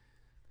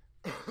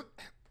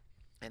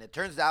 And it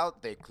turns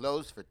out they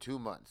closed for 2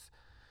 months.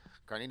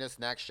 Carnitas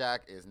Snack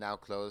Shack is now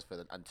closed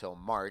until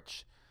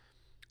March,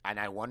 and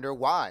I wonder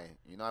why.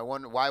 You know, I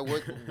wonder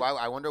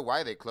I wonder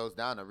why they closed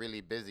down a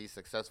really busy,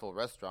 successful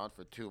restaurant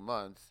for 2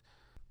 months.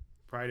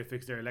 Probably to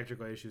fix their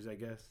electrical issues, I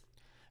guess.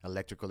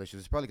 Electrical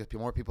issues. It's probably because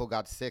more people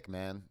got sick,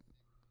 man.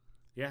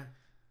 Yeah.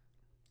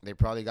 They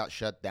probably got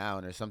shut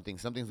down or something.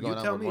 Something's going on.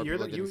 You tell me.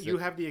 You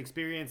have the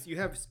experience. You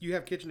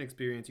have kitchen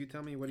experience. You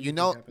tell me what do you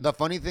know. Happened? The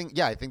funny thing,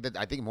 yeah, I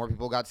think more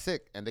people got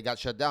sick and they got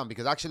shut down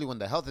because actually when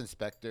the health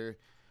inspector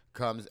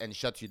comes and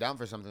shuts you down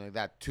for something like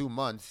that, 2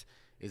 months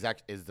is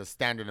the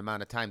standard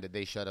amount of time that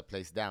they shut a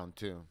place down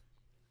too.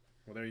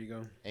 Well, there you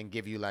go. And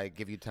give you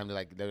time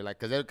to they're like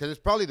because it's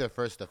probably their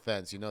first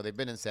offense. You know, they've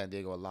been in San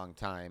Diego a long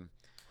time.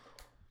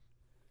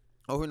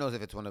 Oh, who knows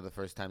if it's one of the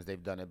first times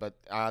they've done it? But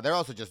they're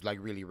also just like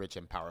really rich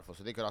and powerful,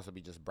 so they could also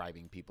be just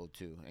bribing people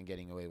too and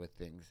getting away with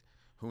things.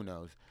 Who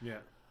knows? Yeah.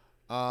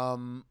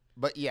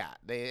 But yeah,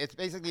 it's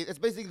basically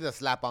the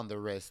slap on the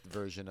wrist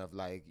version of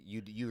like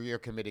you're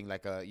committing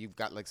like you've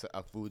got like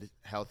a food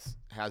health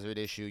hazard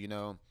issue, you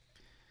know.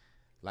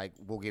 Like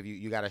we'll give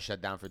you got to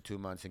shut down for 2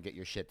 months and get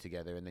your shit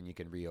together, and then you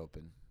can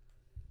reopen.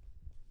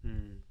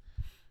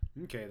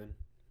 Okay then.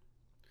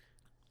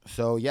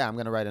 So yeah, I'm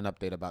gonna write an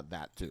update about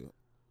that too.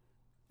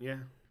 Yeah,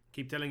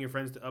 keep telling your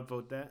friends to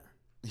upvote that.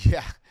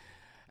 Yeah,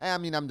 I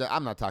mean I'm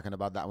not talking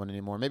about that one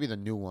anymore. Maybe the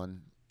new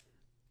one.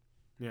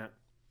 Yeah.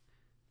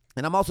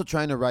 And I'm also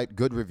trying to write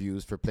good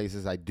reviews for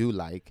places I do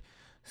like,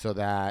 so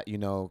that you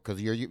know, because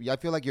I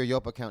feel like your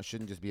Yelp account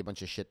shouldn't just be a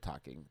bunch of shit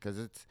talking, because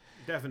it's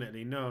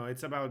definitely no.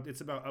 It's about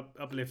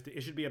uplifting.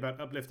 It should be about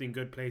uplifting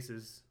good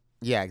places.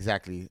 Yeah,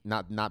 exactly.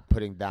 Not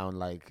putting down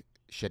like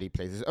shitty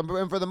places.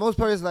 And for the most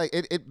part, it's like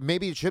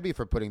maybe it should be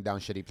for putting down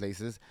shitty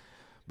places.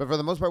 But for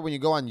the most part, when you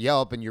go on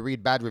Yelp and you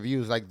read bad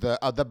reviews, like the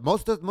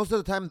most of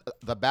the time,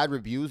 the bad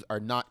reviews are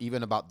not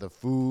even about the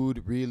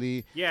food,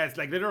 really. Yeah, it's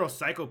like literal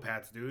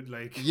psychopaths, dude.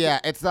 Like yeah,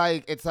 it's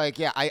like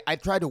yeah, I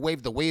tried to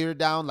wave the waiter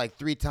down like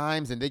 3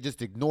 times and they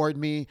just ignored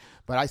me.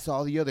 But I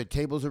saw the other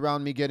tables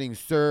around me getting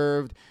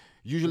served.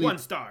 Usually 1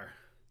 star.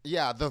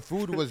 Yeah, the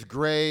food was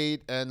great,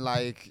 and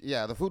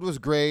the food was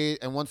great.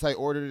 And once I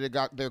ordered it, it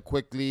got there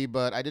quickly,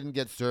 but I didn't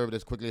get served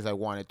as quickly as I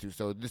wanted to.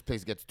 So this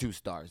place gets 2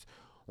 stars.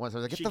 Once I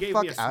was like, get the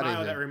fuck out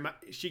of here.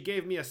 She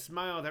gave me a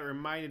smile that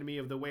reminded me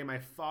of the way my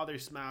father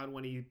smiled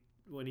when he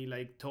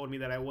like told me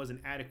that I wasn't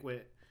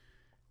adequate.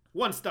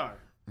 1 star.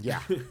 Yeah.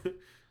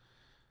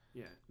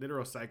 Yeah,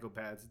 literal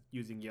psychopaths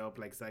using Yelp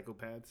like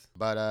psychopaths.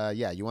 But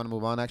yeah, you want to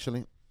move on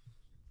actually?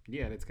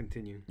 Yeah, let's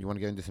continue. You want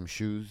to get into some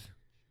shoes?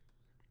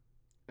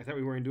 I thought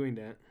we weren't doing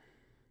that.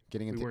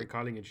 Getting We into. weren't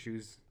calling it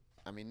shoes.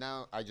 I mean,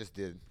 now I just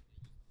did.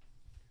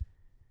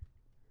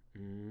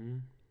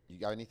 Mm. You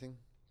got anything?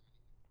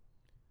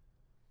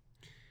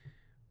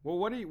 Well,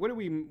 what do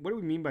we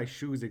mean by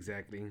shoes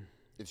exactly?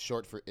 It's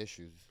short for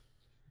issues.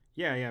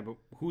 Yeah, but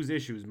whose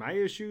issues? My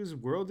issues?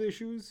 World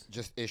issues?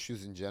 Just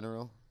issues in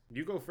general.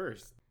 You go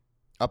first.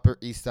 Upper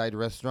East Side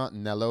restaurant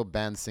Nello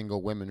bans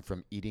single women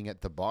from eating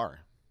at the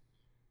bar.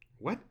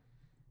 What?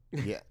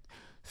 Yeah.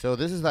 So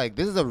this is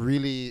a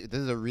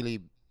really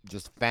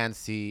just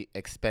fancy,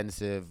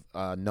 expensive,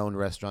 known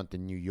restaurant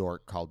in New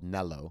York called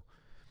Nello.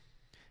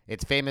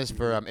 It's famous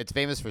for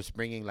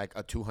springing like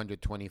a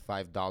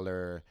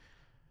 $225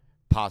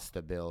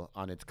 pasta bill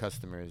on its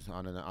customers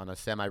on a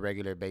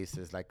semi-regular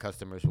basis. Like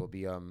customers will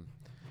be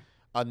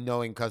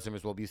unknowing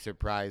customers will be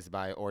surprised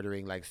by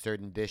ordering like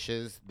certain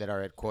dishes that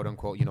are at quote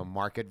unquote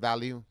market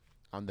value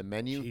on the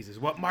menu. Jesus,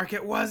 what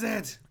market was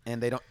it?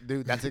 And they don't,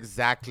 dude. That's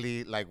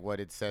exactly like what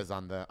it says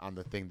on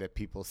the thing that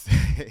people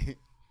say.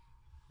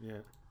 Yeah.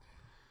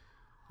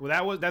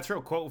 Well, that's her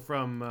quote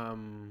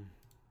from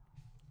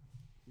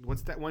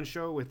what's that one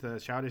show with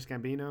Childish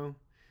Gambino?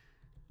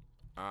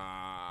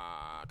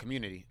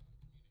 Community.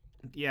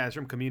 Yeah, it's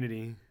from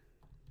Community.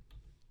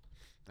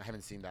 I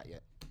haven't seen that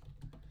yet.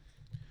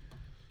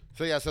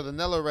 So yeah, so the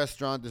Nello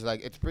restaurant is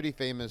like, it's pretty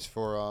famous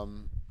for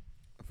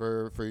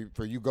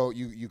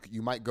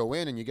you might go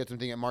in and you get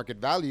something at market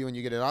value and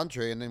you get an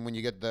entree, and then when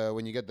you get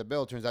the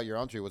bill, it turns out your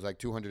entree was like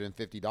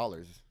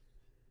 $250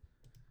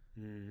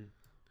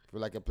 for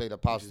like a plate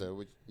of pasta.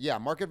 Which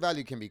market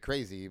value can be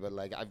crazy, but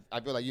like I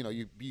feel like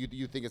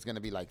you think it's gonna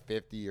be like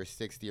 50 or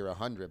 60 or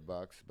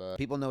 $100, but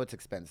people know it's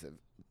expensive.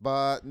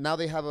 But now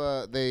they have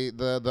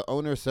the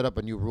owner set up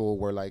a new rule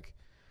where like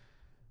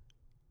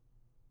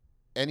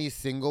any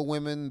single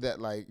women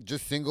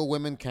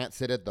can't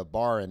sit at the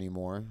bar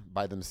anymore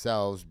by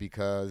themselves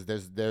because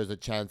there's a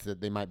chance that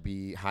they might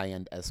be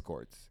high-end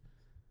escorts.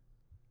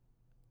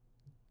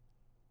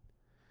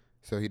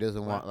 So he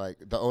doesn't want, like,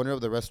 the owner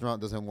of the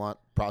restaurant doesn't want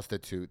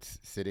prostitutes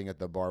sitting at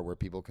the bar where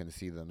people can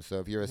see them. So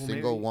if you're a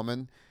single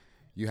woman,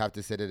 you have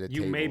to sit at a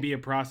table. You may be a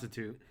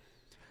prostitute.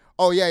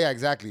 Oh yeah,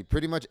 exactly.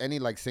 Pretty much any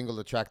like single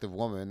attractive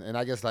woman, and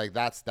I guess like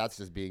that's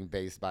just being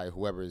based by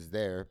whoever is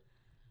there.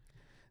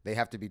 They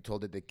have to be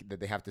told that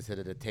they have to sit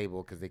at a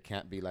table because they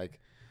can't be like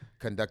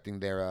conducting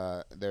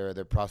their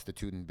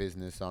prostituting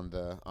business on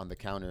the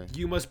counter.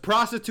 You must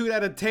prostitute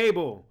at a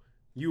table,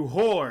 you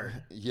whore.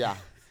 Yeah.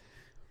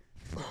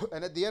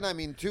 And at the end, I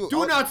mean, too.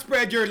 Do not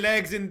spread your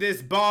legs in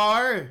this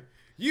bar.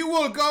 You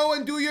will go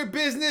and do your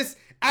business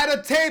at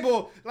a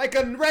table like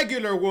a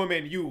regular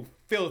woman, you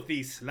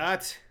filthy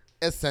slut.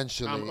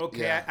 Essentially.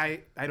 Okay, yeah.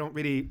 I don't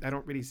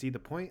really see the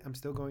point. I'm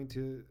still going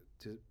to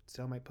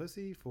sell my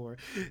pussy for...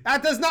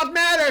 That does not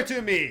matter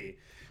to me.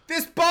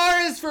 This bar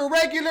is for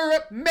regular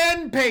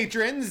men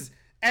patrons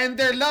and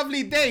their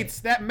lovely dates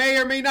that may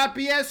or may not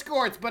be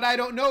escorts, but I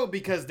don't know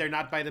because they're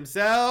not by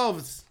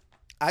themselves.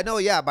 I know,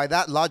 yeah, by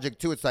that logic,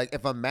 too, it's like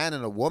if a man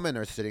and a woman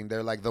are sitting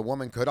there, like the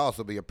woman could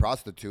also be a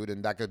prostitute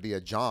and that could be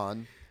a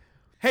John.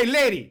 Hey,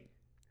 lady,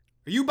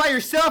 are you by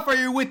yourself or are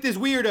you with this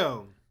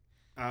weirdo?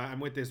 I'm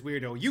with this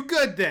weirdo. You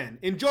good then.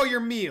 Enjoy your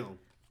meal.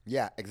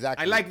 Yeah,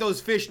 exactly. I like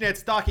those fishnet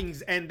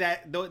stockings and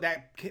that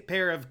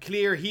pair of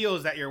clear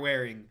heels that you're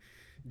wearing,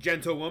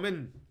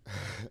 gentlewoman.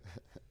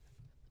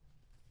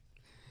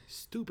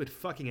 Stupid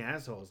fucking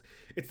assholes.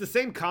 It's the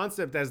same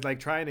concept as like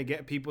trying to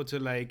get people to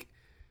like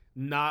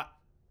not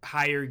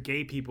hire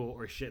gay people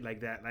or shit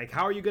like that. Like,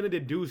 how are you gonna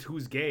deduce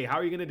who's gay? How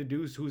are you gonna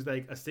deduce who's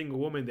like a single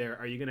woman there?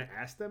 Are you gonna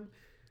ask them?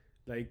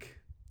 Like,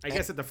 I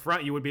guess at the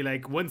front you would be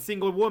like, one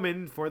single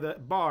woman for the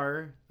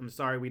bar. I'm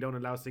sorry, we don't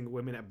allow single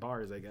women at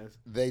bars, I guess.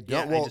 They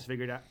don't. Yeah, I just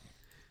figured out.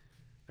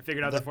 I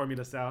figured out the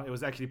formula, Sal. It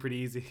was actually pretty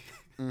easy.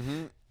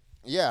 Mm-hmm.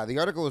 Yeah, the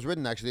article was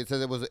written actually. It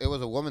says it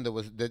was a woman that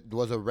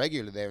was a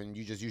regular there, and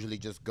you just usually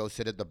just go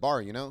sit at the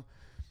bar,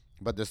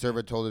 But the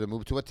server told her to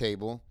move to a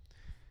table.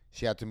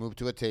 She had to move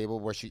to a table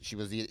where she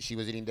was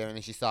eating there, and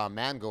then she saw a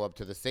man go up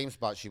to the same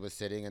spot she was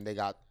sitting, and they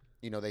got,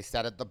 they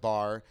sat at the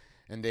bar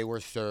and they were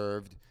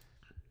served.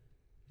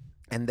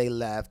 And they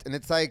left. And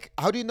it's like,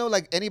 how do you know,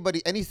 like,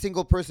 any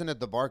single person at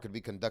the bar could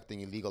be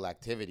conducting illegal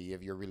activity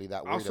if you're really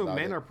that worried also, about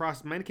it?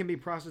 Also, men can be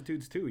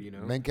prostitutes too,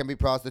 Men can be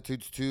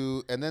prostitutes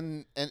too.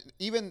 And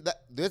even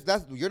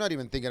that's you're not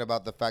even thinking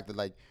about the fact that,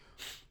 like,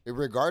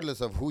 regardless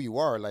of who you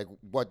are, like,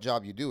 what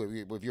job you do,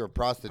 if you're a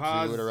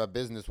prostitute or a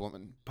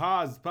businesswoman.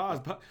 Pause.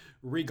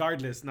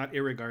 Regardless, not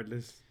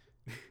irregardless.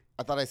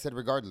 I thought I said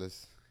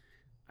regardless.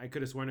 I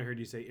could have sworn I heard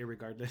you say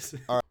irregardless.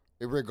 All right.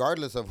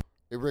 Regardless of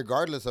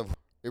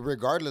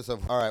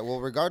all right, well,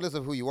 regardless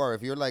of who you are,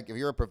 if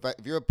you're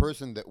a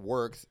person that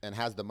works and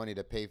has the money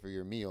to pay for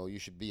your meal, you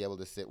should be able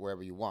to sit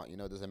wherever you want. It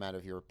doesn't matter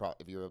if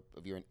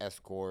you're an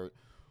escort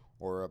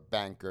or a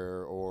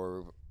banker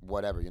or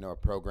whatever, a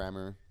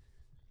programmer,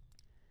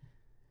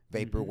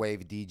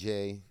 vaporwave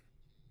DJ.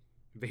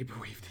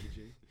 Vaporwave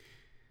DJ.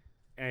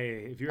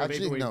 Hey, if you're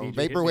actually a vaporwave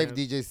DJ, vaporwave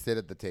DJs sit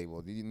at the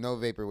table. No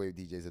vaporwave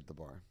DJs at the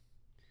bar.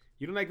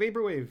 You don't like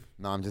vaporwave?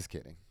 No, I'm just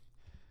kidding.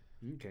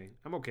 Okay,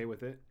 I'm okay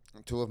with it.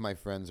 Two of my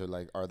friends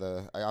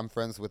I'm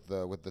friends with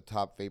the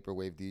top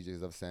vaporwave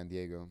DJs of San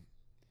Diego,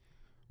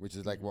 which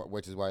is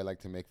which is why I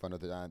like to make fun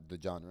of the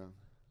genre.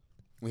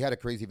 We had a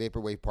crazy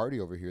vaporwave party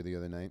over here the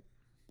other night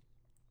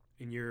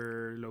In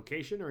your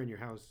location or in your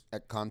house?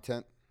 at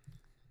Content.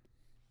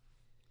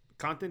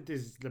 Content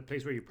is the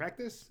place where you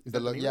practice? Is The that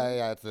the name of it?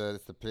 yeah, it's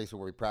the place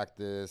where we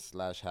practice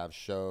 / have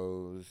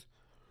shows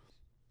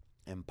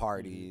and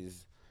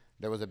parties.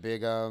 There was a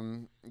big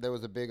there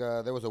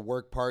was a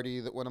work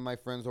party that one of my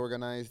friends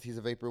organized. He's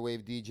a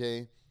vaporwave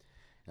DJ.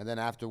 And then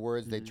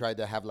afterwards they tried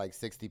to have like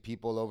 60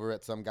 people over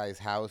at some guy's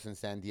house in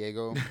San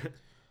Diego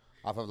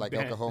off of like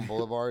El Bet. Cajon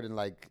Boulevard in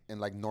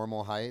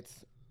Normal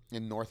Heights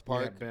in North Yeah, I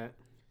Park. bet.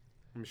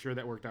 I'm sure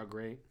that worked out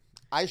great.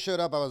 I showed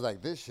up, I was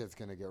like, this shit's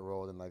gonna get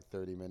rolled in like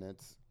 30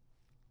 minutes.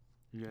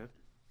 Yeah.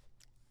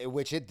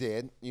 Which it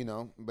did,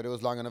 but it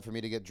was long enough for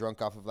me to get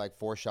drunk off of like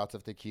 4 shots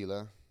of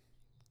tequila.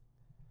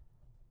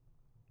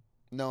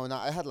 No,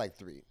 I had like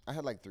 3. I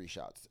had like 3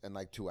 shots and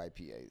like 2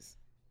 IPAs.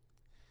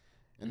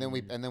 And then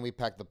we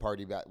packed the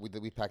party back.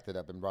 We packed it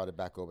up and brought it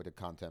back over to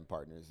Content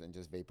Partners and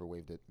just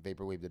vaporwaved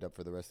it up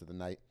for the rest of the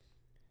night.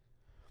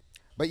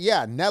 But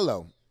yeah,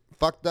 Nello,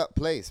 fucked up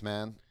place,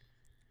 man.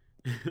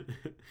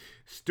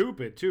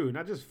 Stupid too,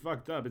 not just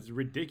fucked up. It's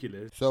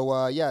ridiculous. So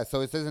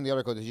so it says in the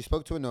article that she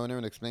spoke to an owner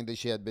and explained that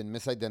she had been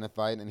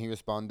misidentified, and he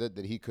responded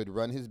that he could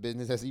run his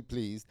business as he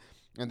pleased,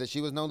 and that she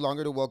was no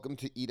longer welcome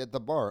to eat at the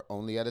bar,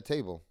 only at a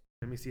table.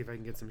 Let me see if I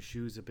can get some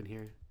shoes up in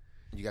here.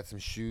 You got some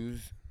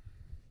shoes?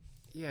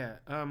 Yeah.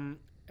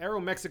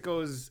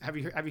 Aeromexico's. Have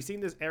you seen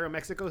this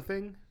Aeromexico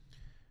thing?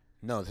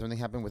 No, something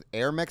happened with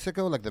Air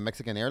Mexico, like the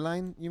Mexican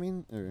airline. You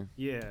mean? Or?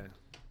 Yeah.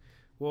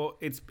 Well,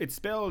 it's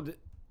spelled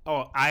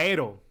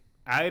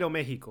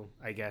Aeromexico,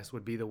 I guess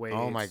would be the way.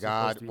 Oh it's my supposed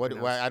God! to be What?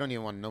 pronounced. I don't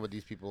even want to know what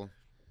these people.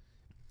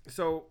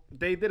 So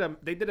they did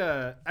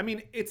a. I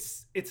mean,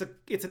 it's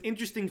an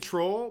interesting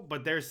troll,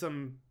 but there's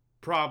some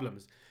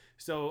problems.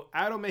 So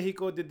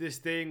Aeromexico did this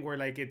thing where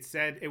like it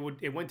said it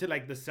went to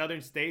like the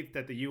southern states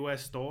that the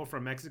U.S. stole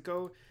from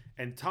Mexico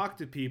and talked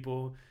to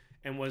people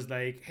and was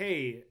like,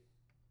 hey,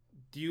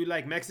 do you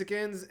like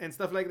Mexicans and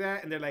stuff like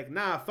that? And they're like,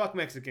 nah, fuck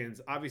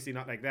Mexicans. Obviously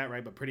not like that,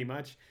 right? But pretty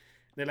much.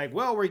 They're like,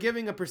 well, we're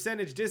giving a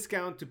percentage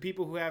discount to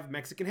people who have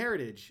Mexican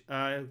heritage.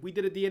 We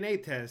did a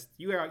DNA test.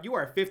 You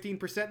are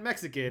 15%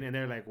 Mexican. And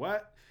they're like,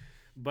 what?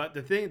 But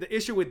the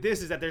issue with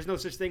this is that there's no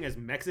such thing as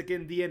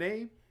Mexican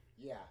DNA.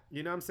 Yeah.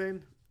 You know what I'm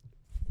saying?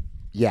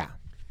 Yeah.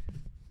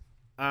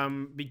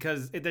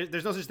 Because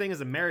there's no such thing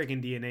as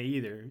American DNA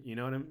either. You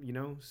know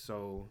what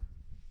So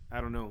I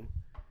don't know.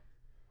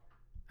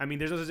 I mean,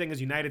 there's no such thing as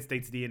United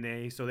States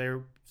DNA, so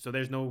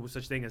there's no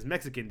such thing as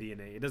Mexican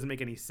DNA. It doesn't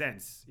make any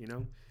sense,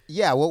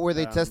 Yeah, what were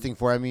they testing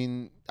for? I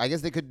mean, I guess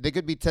they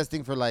could be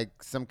testing for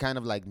like some kind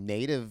of like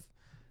native.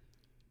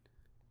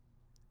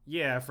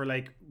 Yeah, for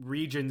like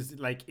regions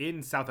like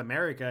in South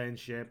America and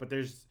shit, but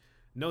there's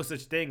no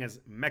such thing as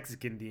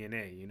Mexican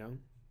DNA,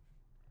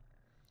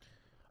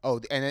 Oh,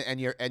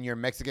 and your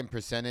Mexican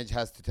percentage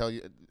has to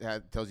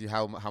tells you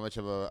how much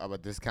of a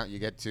discount you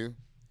get too.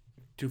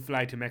 To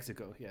fly to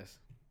Mexico, yes.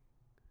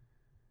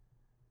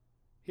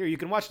 Here, you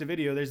can watch the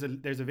video. There's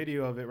a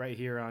video of it right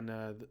here on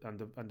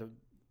the.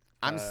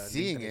 I'm link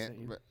seeing that I it. sent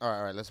you. But,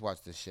 all right, let's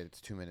watch this shit.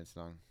 It's 2 minutes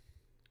long.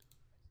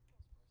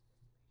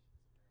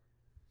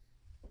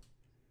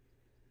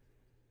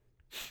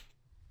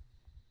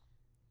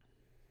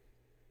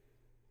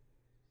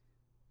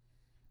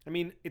 I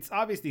mean, it's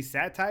obviously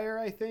satire,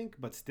 I think,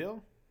 but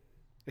still,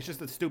 it's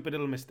just a stupid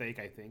little mistake,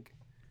 I think.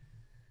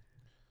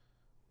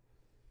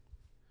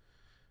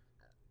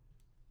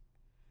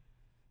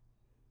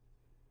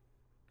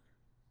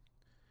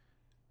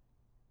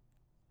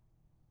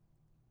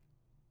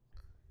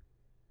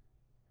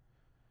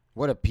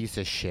 What a piece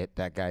of shit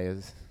that guy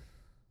is.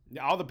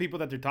 All the people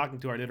that they're talking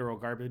to are literal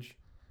garbage.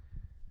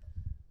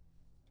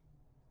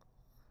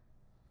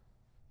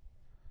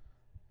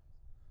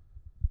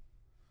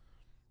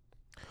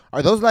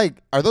 Are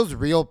those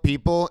real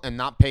people and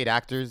not paid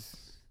actors?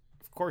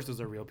 Of course, those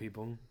are real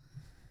people.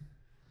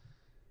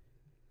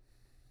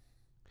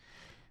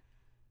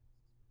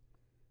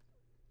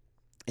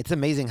 It's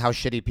amazing how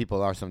shitty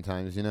people are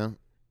sometimes,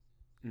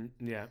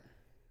 Yeah.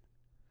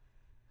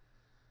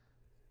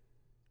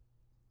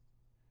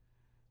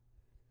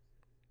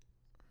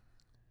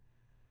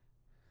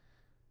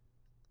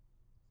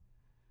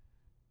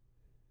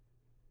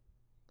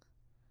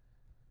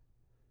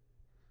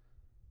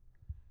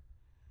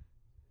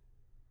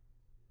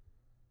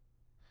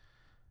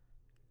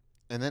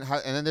 And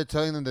then they're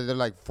telling them that they're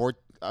like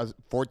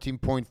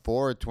 14.4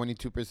 or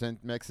 22%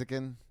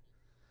 Mexican.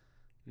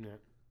 Yeah.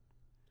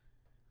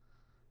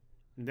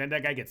 And then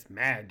that guy gets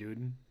mad,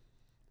 dude.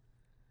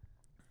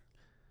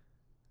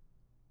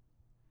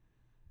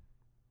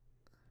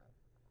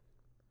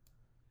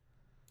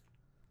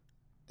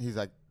 He's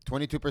like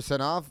 22%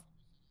 off.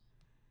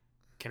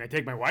 Can I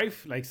take my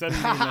wife? Like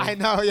suddenly, I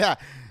know, yeah.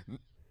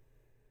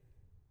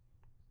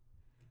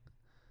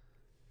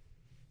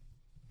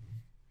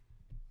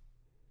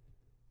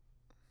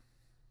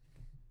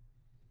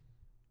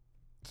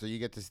 So you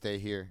get to stay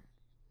here.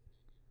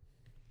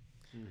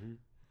 Mm-hmm.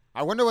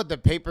 I wonder what the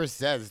paper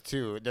says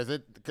too. Does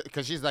it?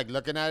 Because she's like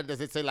looking at it.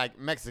 Does it say like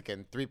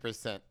Mexican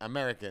 3%,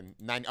 American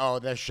 9? Oh,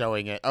 they're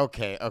showing it.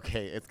 Okay.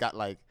 It's got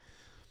like.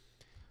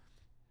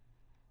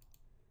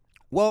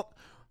 Well,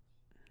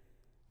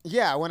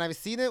 yeah. When I've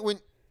seen it,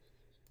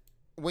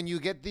 when you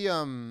get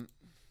the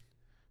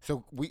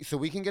so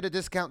we can get a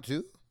discount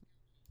too.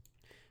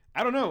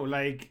 I don't know.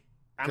 Like,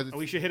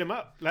 we should hit him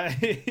up.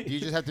 Like, you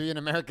just have to be an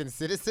American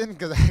citizen,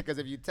 because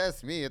if you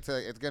test me, it's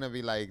gonna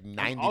be like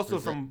 90%. Also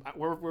from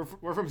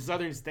we're from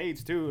southern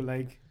states too.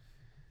 Like,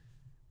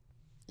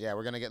 yeah,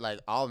 we're gonna get like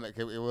all.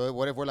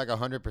 What if we're like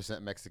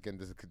 100% Mexican?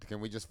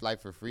 Can we just fly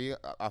for free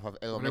off of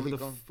El whatever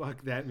Mexico? the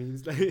fuck that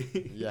means.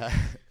 Like, Yeah,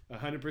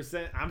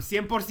 100%. I'm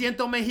 100%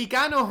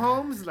 Mexicano,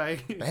 Holmes.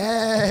 Like,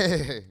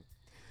 hey.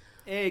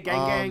 Hey,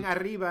 gang,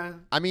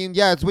 arriba. I mean,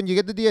 yeah, it's when you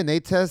get the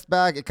DNA test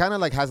back, it kind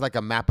of like has like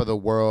a map of the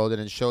world,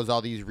 and it shows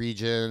all these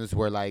regions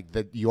where like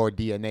your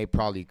DNA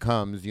probably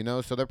comes, you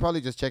know? So they're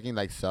probably just checking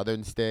like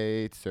southern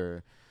states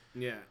or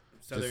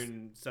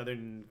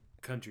southern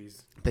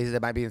countries. Places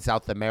that might be in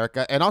South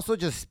America, and also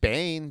just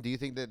Spain. Do you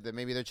think that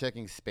maybe they're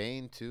checking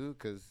Spain too?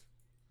 Because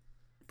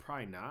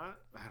probably not.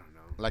 I don't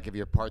know. Like if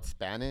you're part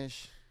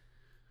Spanish.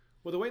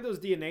 Well, the way those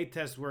DNA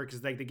tests work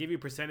is like they give you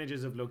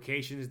percentages of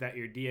locations that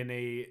your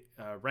DNA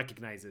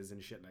recognizes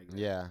and shit like that.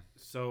 Yeah.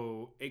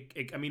 So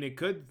it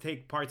could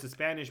take parts of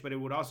Spanish, but it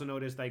would also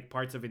notice like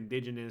parts of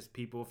indigenous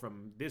people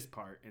from this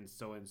part and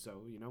so,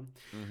 you know.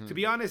 Mm-hmm. To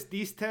be honest,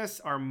 these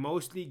tests are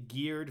mostly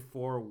geared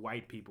for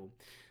white people.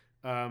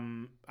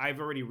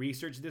 I've already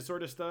researched this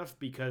sort of stuff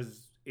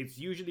because it's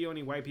usually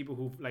only white people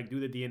who like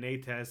do the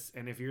DNA tests,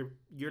 and if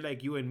you're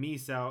like you and me,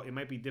 Sal, it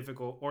might be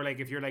difficult. Or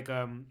like if you're like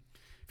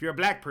if you're a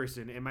black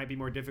person, it might be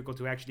more difficult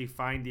to actually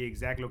find the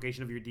exact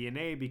location of your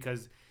DNA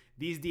because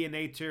these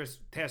DNA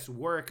tests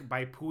work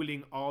by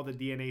pooling all the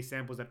DNA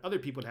samples that other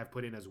people have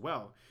put in as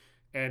well.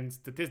 And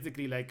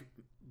statistically, like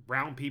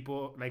brown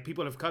people, like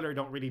people of color,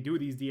 don't really do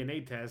these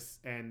DNA tests,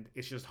 and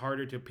it's just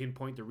harder to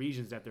pinpoint the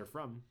regions that they're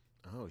from.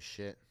 Oh,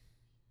 shit.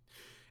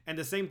 And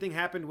the same thing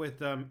happened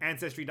with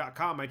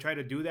Ancestry.com. I tried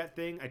to do that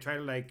thing. I tried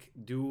to like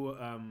do...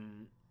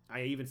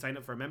 I even signed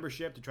up for a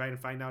membership to try and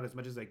find out as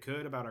much as I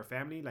could about our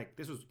family. Like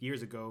this was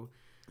years ago.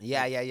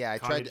 Yeah.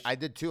 I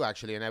did too,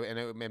 actually, and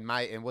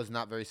it was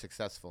not very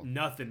successful.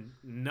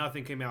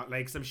 Nothing came out.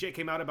 Like some shit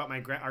came out about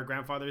our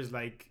grandfather's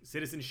like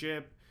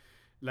citizenship.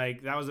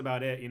 Like that was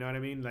about it. You know what I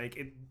mean?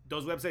 Like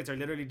those websites are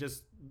literally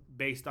just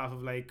based off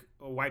of like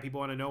white people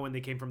want to know when they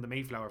came from the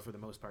Mayflower for the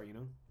most part. You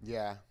know?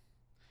 Yeah.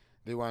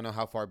 They want to know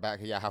how far back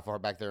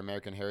their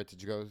American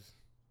heritage goes.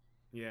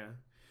 Yeah.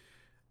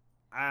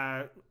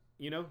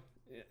 You know.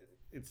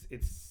 It's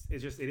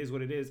just it is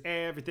what it is.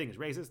 Everything is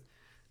racist.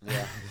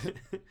 Yeah.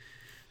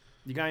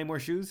 You got any more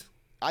shoes?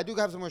 I do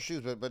have some more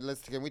shoes, but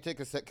can we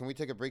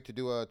take a break to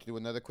do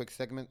another quick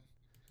segment?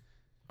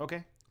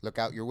 Okay. Look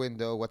out your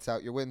window. What's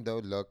out your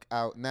window? Look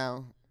out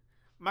now.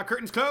 My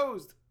curtain's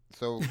closed.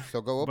 So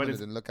go open it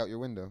and look out your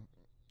window.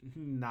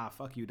 Nah,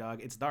 fuck you,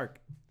 dog. It's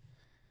dark.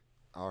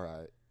 All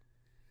right.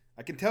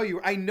 I can tell you.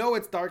 I know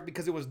it's dark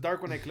because it was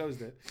dark when I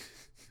closed it.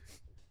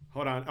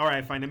 Hold on. All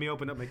right, fine. Let me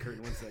open up my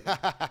curtain 1 second.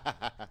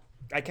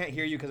 I can't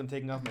hear you because I'm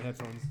taking off my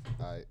headphones.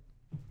 All right.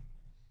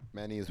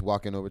 Manny is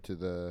walking over to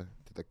the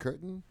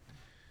curtain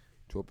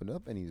to open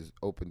up, and he's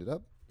opened it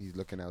up. He's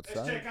looking outside.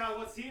 Let's check out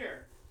what's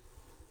here.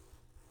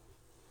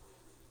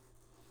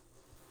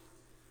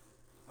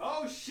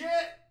 Oh,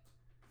 shit.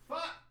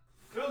 Fuck.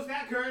 Close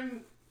that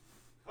curtain.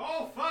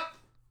 Oh, fuck.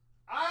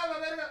 Ah, la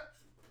verga.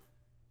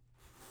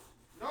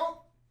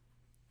 Nope.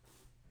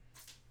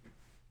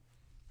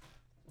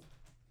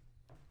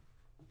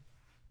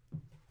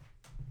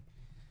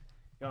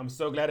 Yo, I'm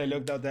so glad I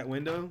looked out that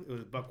window. It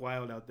was buck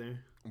wild out there.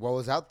 What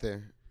was out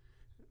there?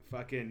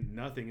 Fucking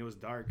nothing. It was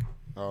dark.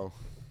 Oh.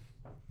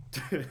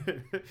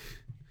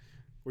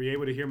 Were you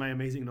able to hear my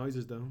amazing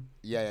noises though?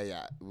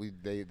 Yeah.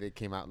 They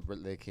came out.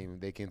 They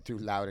came through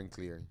loud and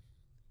clear.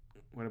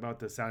 What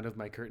about the sound of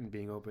my curtain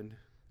being opened?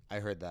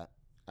 I heard that.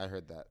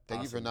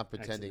 Thank you for not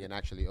pretending and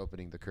actually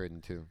opening the curtain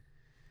too.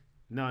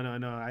 No.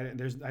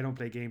 I don't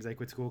play games. I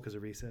quit school because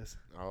of recess.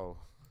 Oh.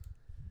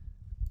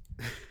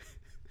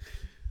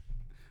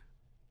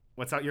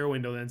 What's out your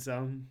window then,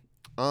 Sal?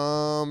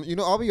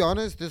 I'll be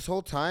honest. This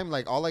whole time,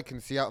 like, all I can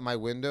see out my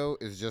window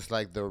is just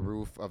like the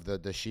roof of the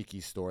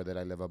dashiki store that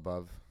I live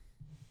above.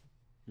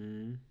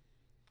 Mm.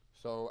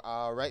 So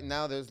right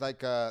now, there's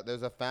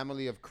a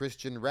family of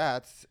Christian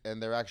rats,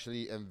 and they're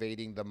actually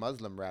invading the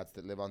Muslim rats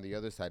that live on the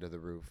other side of the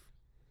roof.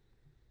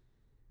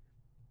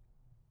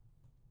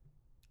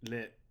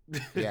 Lit.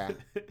 Yeah,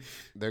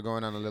 they're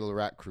going on a little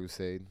rat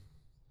crusade.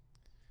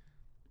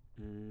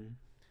 Mm.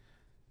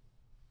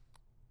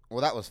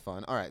 Well, that was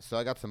fun. All right, so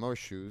I got some more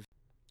shoes.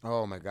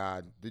 Oh my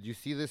God, did you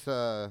see this?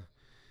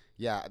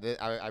 Yeah,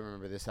 I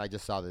remember this. I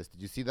just saw this.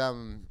 Did you see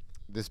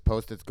this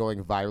post that's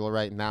going viral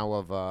right now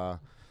of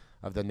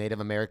of the Native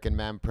American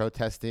man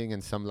protesting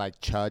and some like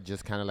chud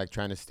just kind of like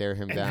trying to stare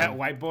him And down. that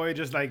white boy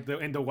just like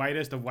the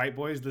whitest of white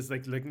boys just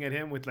like looking at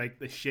him with like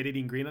the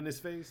shit-eating grin on his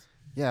face.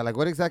 Yeah, like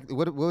what exactly?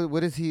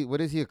 What is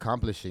he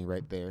accomplishing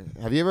right there?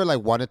 Have you ever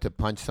like wanted to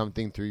punch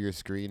something through your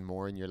screen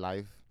more in your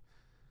life?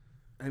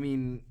 I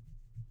mean,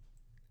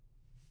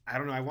 I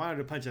don't know. I wanted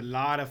to punch a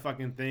lot of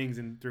fucking things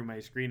in through my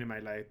screen in my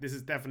life. This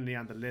is definitely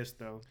on the list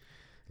though.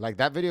 Like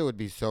that video would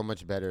be so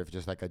much better if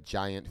just like a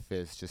giant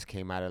fist just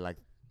came out of like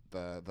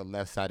the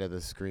left side of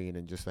the screen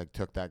and just like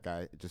took that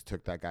guy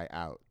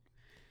out.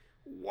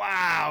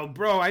 Wow,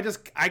 bro! I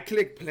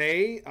clicked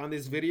play on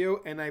this video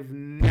and I've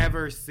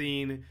never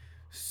seen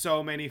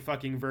so many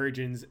fucking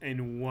virgins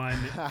in one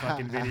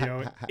fucking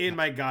video in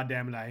my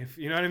goddamn life.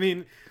 You know what I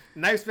mean?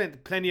 And I've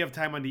spent plenty of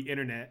time on the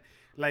internet.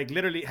 Like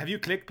literally, have you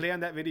clicked play on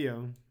that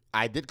video?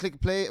 I did click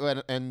play,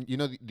 and you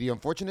know the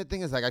unfortunate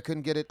thing is like I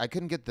couldn't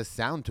get the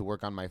sound to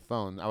work on my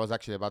phone. I'm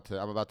about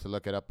to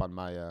look it up on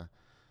my.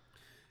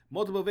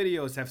 Multiple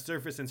videos have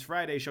surfaced since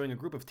Friday showing a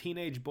group of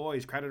teenage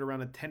boys crowded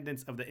around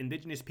attendance of the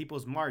Indigenous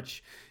Peoples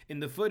March. In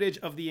the footage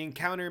of the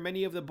encounter,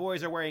 many of the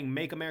boys are wearing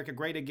Make America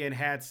Great Again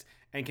hats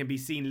and can be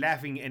seen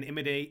laughing and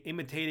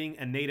imitating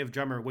a native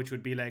drummer, which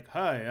would be like,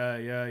 hi,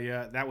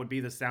 yeah. That would be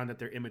the sound that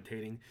they're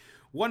imitating.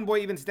 One boy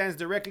even stands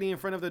directly in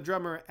front of the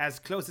drummer, as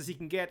close as he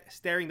can get,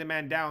 staring the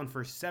man down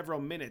for several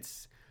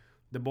minutes.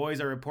 The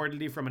boys are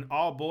reportedly from an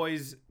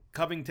all-boys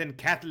Covington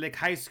Catholic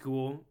High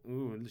School.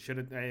 Ooh,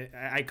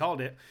 I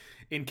called it.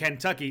 In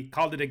Kentucky,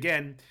 called it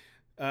again.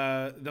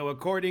 Though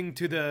according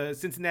to the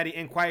Cincinnati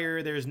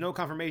Enquirer, there is no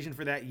confirmation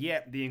for that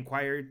yet. The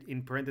Enquirer,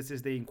 in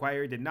parentheses, the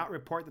Enquirer did not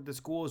report that the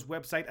school's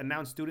website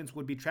announced students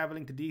would be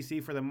traveling to D.C.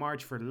 for the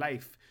March for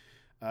Life.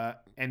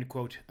 End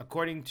quote.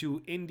 According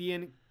to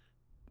Indian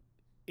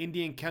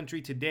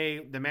Country Today,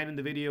 the man in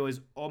the video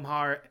is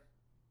Omar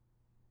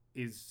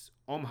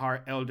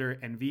elder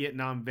and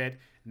Vietnam vet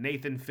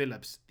Nathan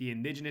Phillips. The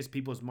Indigenous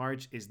Peoples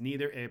March is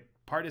neither a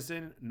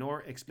partisan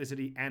nor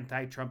explicitly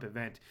anti-Trump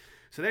event.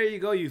 So there you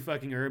go, you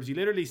fucking herbs. You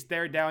literally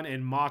stared down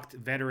and mocked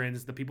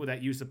veterans, the people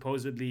that you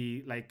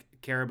supposedly like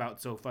care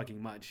about so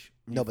fucking much.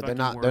 No, but they're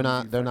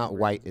not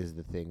white is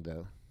the thing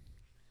though.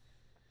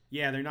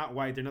 Yeah, they're not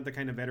white. They're not the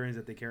kind of veterans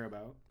that they care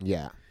about.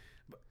 Yeah.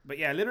 But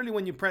yeah, literally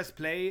when you press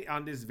play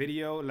on this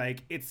video,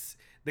 like it's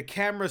the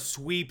camera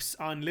sweeps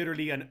on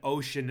literally an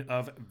ocean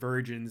of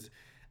virgins,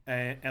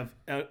 of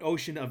an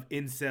ocean of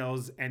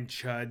incels and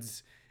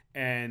chuds,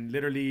 and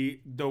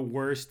literally the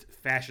worst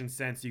fashion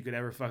sense you could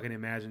ever fucking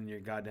imagine in your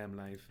goddamn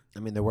life. I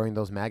mean, they're wearing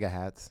those MAGA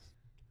hats.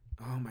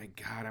 Oh my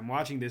god, I'm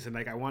watching this and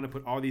like I want to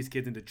put all these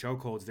kids into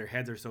chokeholds. Their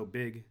heads are so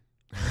big.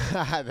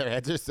 Their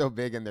heads are so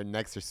big and their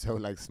necks are so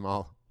like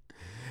small.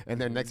 And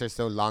their necks are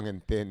so long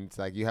and thin. It's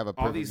like you have a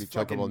perfectly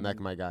chokeable neck,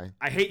 my guy.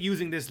 I hate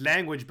using this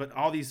language, but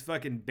all these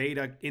fucking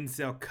beta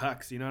incel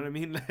cucks, you know what I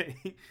mean?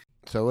 Like,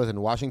 so it was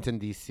in Washington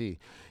D.C.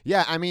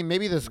 Yeah, I mean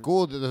maybe the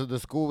school, the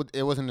school,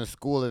 it wasn't a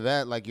school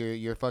event. Like your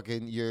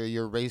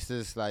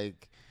racist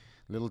like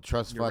little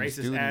trust fund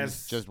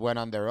students just went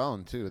on their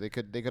own too. They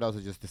could also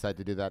just decide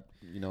to do that,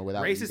 you know,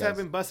 without. Racists have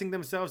been busing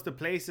themselves to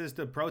places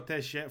to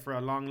protest shit for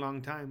a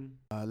long time.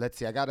 Let's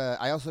see. I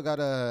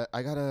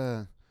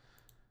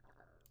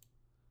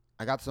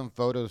got some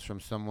photos from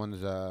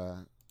someone's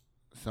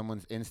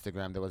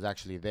Instagram that was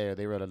actually there.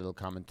 They wrote a little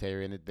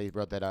commentary, and they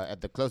wrote that at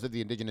the close of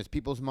the Indigenous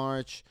Peoples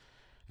March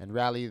and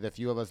rally, the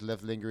few of us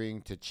left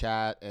lingering to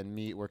chat and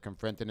meet were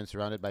confronted and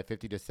surrounded by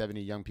 50 to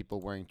 70 young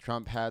people wearing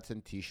Trump hats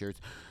and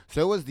T-shirts.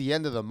 So it was the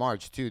end of the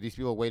march, too. These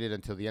people waited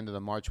until the end of the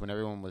march when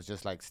everyone was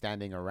just, like,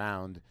 standing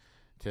around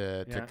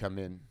to come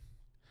in.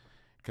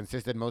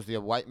 Consisted mostly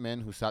of white men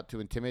who sought to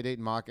intimidate,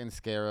 mock, and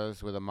scare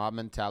us with a mob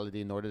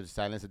mentality in order to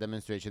silence a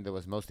demonstration that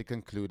was mostly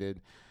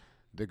concluded.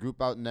 The group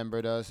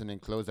outnumbered us and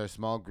enclosed our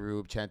small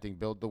group, chanting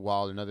 "Build the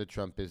Wall" and other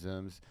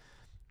Trumpisms.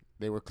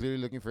 They were clearly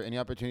looking for any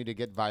opportunity to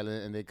get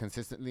violent, and they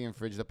consistently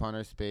infringed upon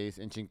our space,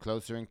 inching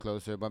closer and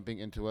closer, bumping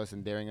into us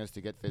and daring us to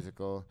get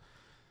physical.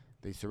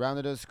 They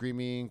surrounded us,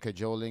 screaming,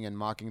 cajoling, and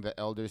mocking the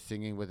elders,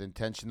 singing with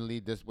intentionally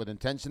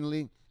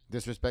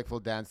disrespectful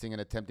dancing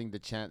and attempting to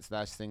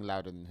chant/sing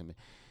louder than him.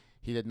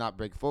 He did not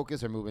break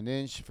focus or move an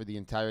inch for the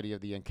entirety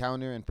of the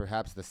encounter, and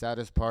perhaps the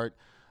saddest part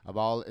of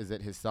all is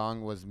that his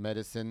song was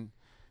medicine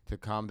to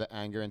calm the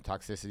anger and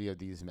toxicity of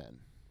these men.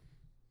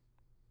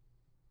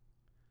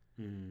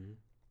 Mm-hmm.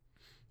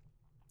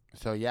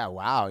 So yeah,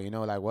 wow, you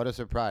know, like what a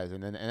surprise,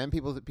 and then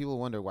people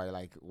wonder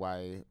why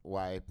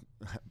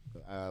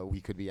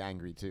we could be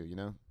angry too, you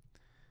know?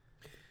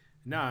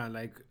 Nah,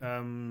 like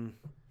the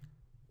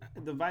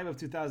vibe of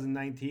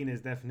 2019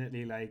 is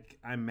definitely like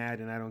I'm mad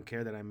and I don't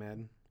care that I'm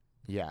mad.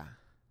 Yeah.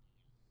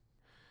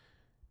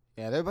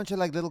 Yeah, they're a bunch of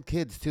like little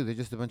kids too. It's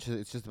just a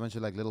bunch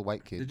of like little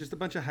white kids. They're just a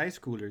bunch of high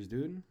schoolers,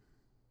 dude.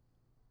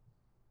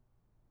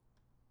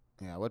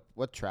 Yeah,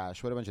 what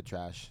trash? What a bunch of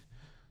trash.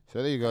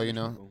 So there you go, you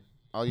know.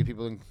 All you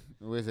people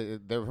where is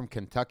it? They're from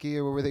Kentucky,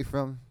 or where were they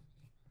from?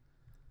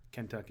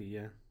 Kentucky,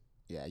 yeah.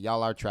 Yeah,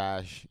 y'all are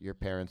trash. Your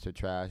parents are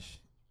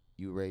trash.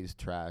 You raised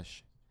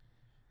trash.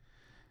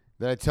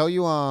 Did I tell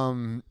you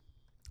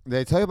Did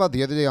I tell you about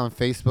the other day on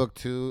Facebook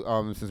too?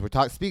 Since we're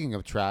talking, speaking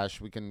of trash,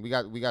 we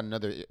got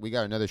another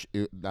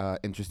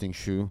interesting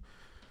shoe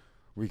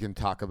we can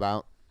talk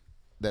about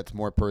that's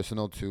more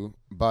personal too,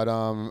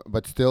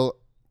 but still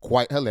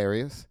quite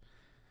hilarious.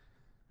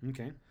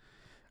 Okay.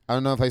 I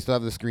don't know if I still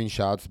have the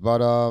screenshots, but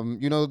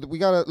we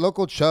got a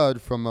local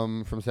chud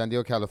from San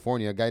Diego,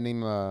 California, a guy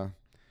named man,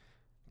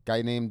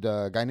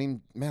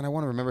 I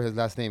want to remember his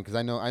last name because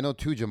I know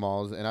two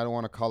Jamals and I don't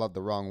want to call out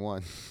the wrong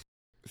one.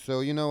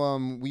 So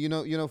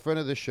friend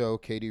of the show,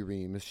 Katie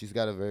Reams. She's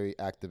got a very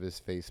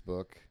activist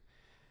Facebook,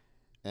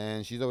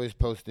 and she's always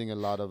posting a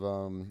lot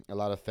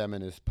of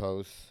feminist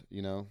posts,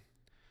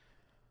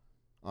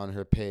 on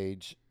her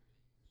page.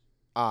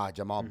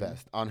 Jamal Mm-hmm.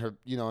 Best on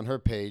her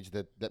page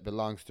that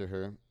belongs to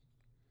her,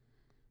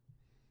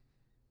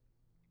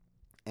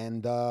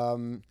 and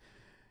of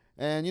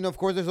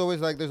course there's always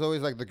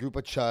the group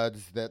of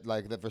chuds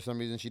that for some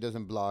reason she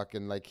doesn't block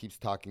and like keeps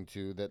talking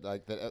to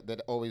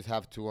that always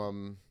have to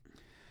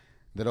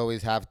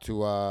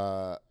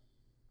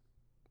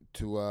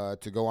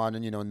go on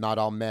and not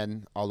all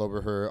men all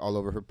over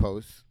her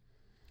posts.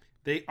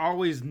 They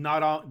always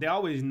not all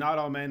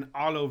men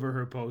all over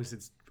her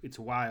posts. It's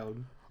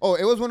wild. Oh,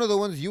 it was one of the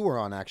ones you were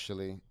on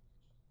actually.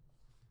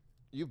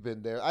 You've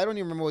been there. I don't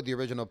even remember what the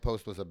original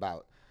post was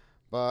about.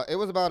 But it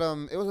was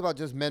about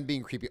just men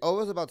being creepy. Oh, it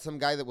was about some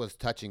guy that was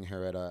touching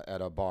her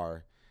at a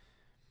bar.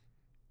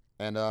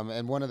 And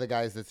one of the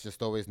guys that's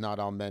just always not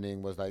all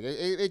menning was like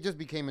it just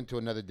became into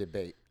another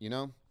debate.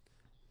 Yeah.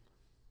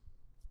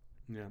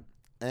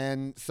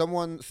 And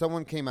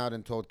someone came out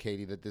and told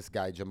Katie that this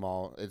guy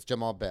Jamal, it's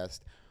Jamal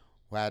Best,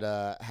 who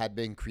had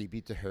been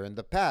creepy to her in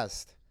the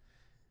past.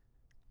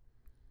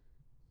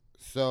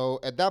 So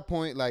at that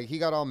point, like he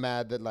got all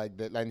mad that,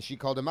 and she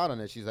called him out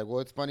on it. She's like, "Well,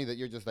 it's funny that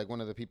you're just like one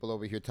of the people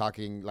over here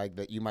talking like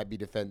that. You might be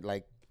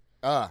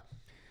uh."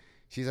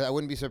 She said, "I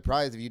wouldn't be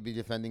surprised if you'd be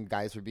defending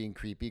guys for being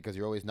creepy because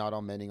you're always not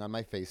all menning on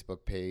my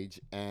Facebook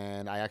page,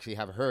 and I actually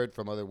have heard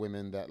from other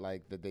women that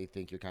they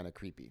think you're kind of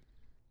creepy,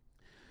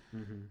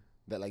 Mm-hmm.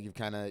 that like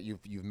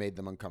you've made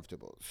them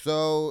uncomfortable."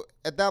 So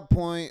at that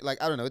point,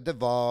 like I don't know, it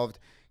devolved.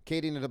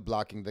 Katie ended up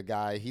blocking the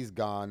guy. He's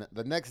gone.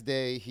 The next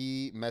day,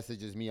 he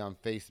messages me on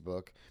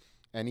Facebook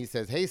and he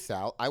says, "Hey,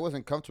 Sal, I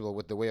wasn't comfortable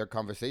with the way our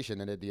conversation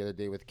ended the other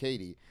day with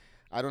Katie.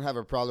 I don't have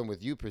a problem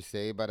with you per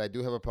se, but I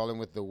do have a problem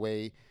with the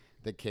way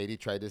that Katie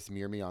tried to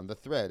smear me on the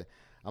thread.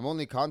 I'm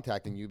only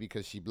contacting you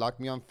because she blocked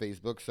me on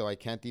Facebook, so I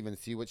can't even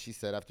see what she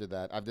said after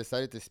that. I've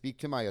decided to speak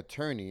to my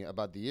attorney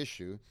about the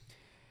issue,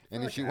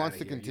 and if Fuck she out wants of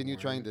to here, you continue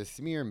trying moron. to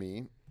smear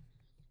me,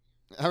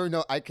 I don't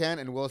know, I can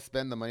and will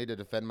spend the money to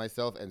defend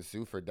myself and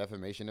sue for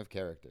defamation of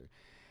character.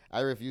 I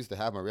refuse to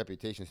have my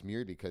reputation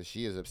smeared because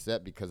she is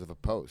upset because of a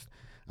post.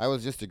 I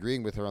was just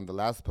agreeing with her on the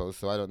last post,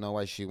 so I don't know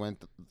why she went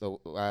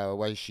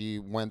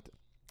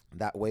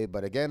that way.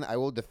 But again, I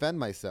will defend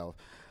myself.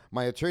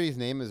 My attorney's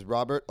name is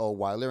Robert O.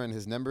 Weiler, and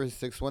his number is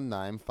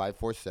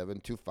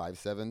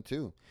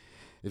 619-547-2572.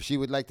 If she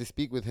would like to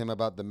speak with him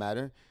about the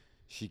matter,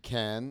 she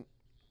can.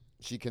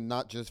 She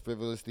cannot just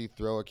frivolously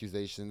throw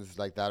accusations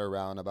like that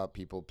around about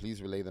people.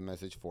 Please relay the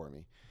message for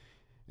me."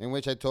 In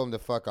which I told him to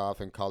fuck off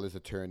and call his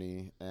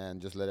attorney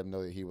and just let him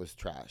know that he was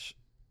trash.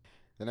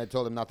 Then I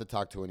told him not to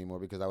talk to anymore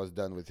because I was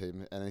done with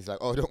him. And he's like,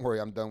 "Oh, don't worry,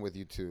 I'm done with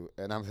you too."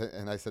 And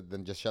I said,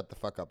 "Then just shut the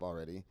fuck up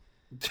already.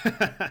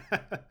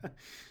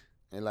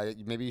 And like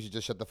maybe you should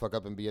just shut the fuck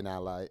up and be an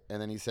ally."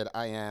 And then he said,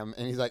 "I am."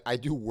 And he's like, "I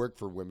do work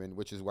for women,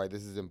 which is why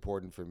this is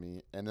important for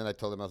me." And then I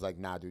told him, I was like,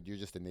 "Nah, dude, you're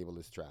just an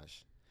ableist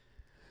trash."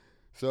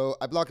 So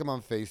I block him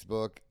on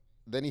Facebook.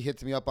 Then he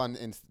hits me up on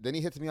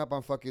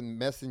fucking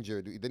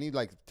Messenger. Then he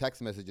like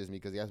text messages me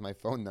because he has my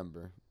phone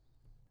number.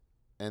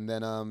 And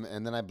then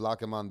I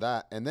block him on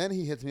that. And then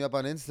he hits me up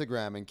on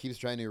Instagram and keeps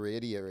trying to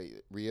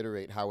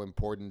reiterate how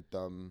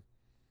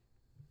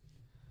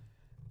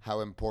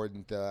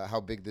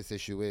big this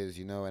issue is,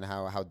 and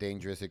how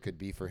dangerous it could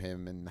be for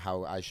him and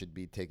how I should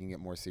be taking it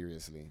more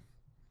seriously.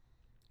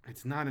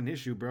 It's not an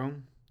issue, bro.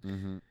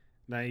 Mm-hmm.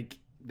 Like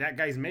that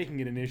guy's making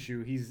it an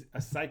issue. He's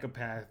a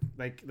psychopath.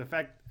 Like the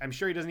fact, I'm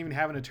sure he doesn't even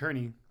have an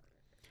attorney.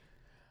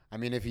 I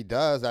mean, if he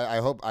does, I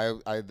hope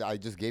I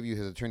just gave you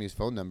his attorney's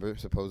phone number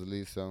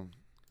supposedly. So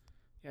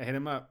Yeah, hit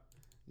him up.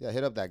 yeah,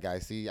 hit up that guy.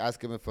 See, ask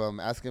him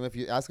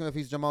if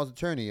he's Jamal's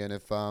attorney, and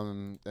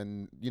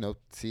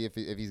see if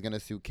he's gonna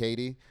sue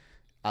Katie.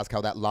 Ask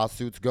how that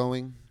lawsuit's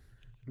going.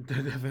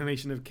 The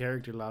defamation of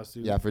character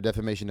lawsuit. Yeah, for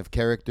defamation of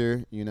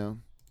character.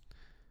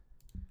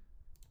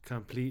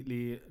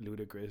 Completely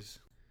ludicrous.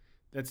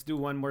 Let's do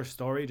one more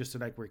story just so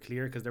like we're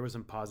clear because there were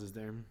some pauses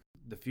there.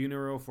 The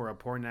funeral for a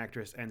porn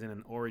actress ends in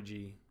an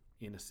orgy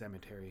in a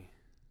cemetery.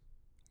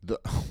 The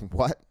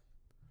what?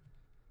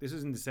 This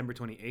was in December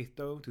 28th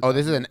though. Oh,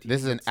 this is an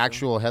 2018, so-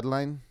 actual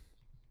headline.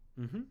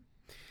 Mm-hmm.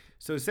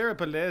 So Sarah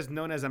Pelez,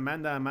 known as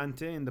Amanda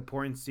Amante in the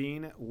porn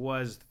scene,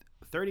 was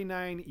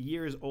 39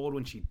 years old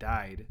when she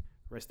died.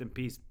 Rest in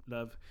peace,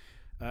 love.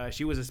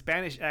 She was a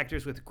Spanish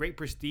actress with great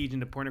prestige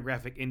in the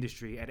pornographic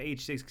industry. At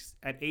age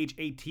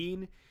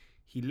 18,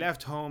 he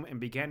left home and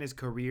began his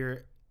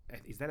career.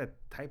 Is that a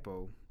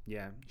typo?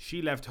 Yeah,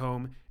 she left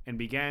home and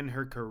began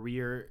her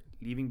career,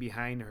 leaving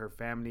behind her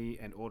family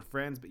and old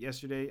friends. But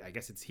yesterday, I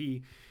guess it's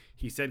he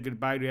said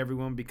goodbye to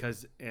everyone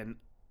because an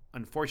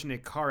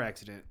unfortunate car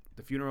accident.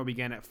 The funeral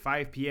began at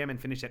 5 p.m.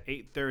 and finished at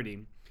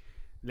 8:30,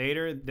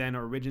 later than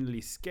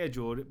originally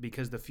scheduled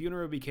because the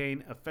funeral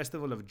became a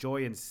festival of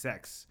joy and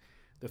sex.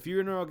 The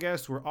funeral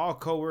guests were all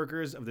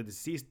co-workers of the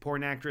deceased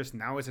porn actress,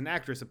 now as an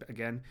actress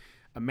again.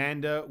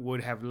 Amanda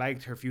would have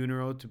liked her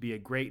funeral to be a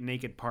great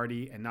naked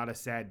party and not a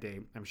sad day.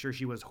 I'm sure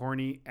she was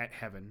horny at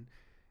heaven.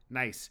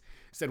 Nice,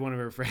 said one of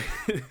her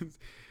friends.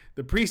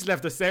 The priest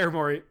left the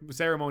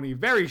ceremony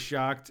very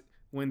shocked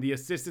when the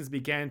assistants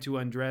began to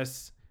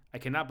undress. I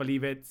cannot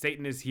believe it.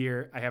 Satan is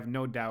here. I have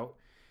no doubt.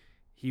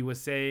 He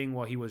was saying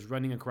while he was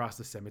running across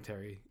the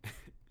cemetery.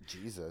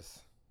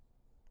 Jesus.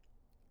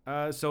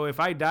 So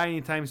if I die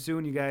anytime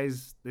soon, you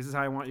guys, this is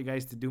how I want you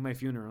guys to do my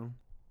funeral.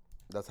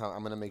 That's how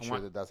I'm gonna make sure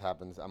that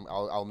happens.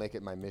 I'll make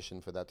it my mission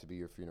for that to be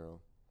your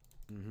funeral.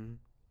 Mm-hmm.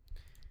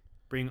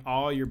 Bring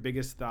all your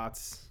biggest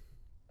thoughts.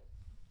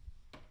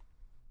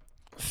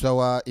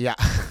 So yeah,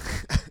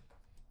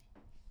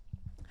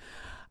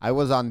 I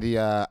was on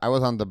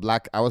the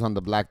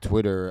black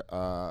Twitter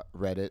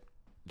Reddit,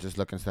 just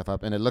looking stuff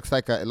up, and it looks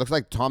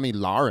like Tommy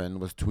Lauren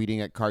was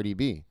tweeting at Cardi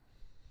B.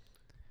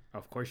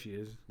 Of course she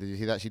is. Did you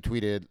see that? She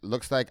tweeted,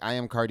 "Looks like I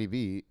am Cardi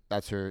B."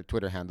 That's her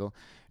Twitter handle.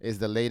 Is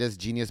the latest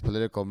genius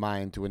political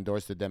mind to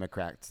endorse the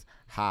Democrats.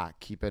 Ha!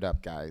 Keep it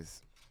up,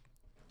 guys.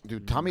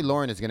 Dude, Tommy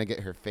Lauren is gonna get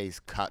her face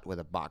cut with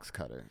a box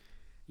cutter.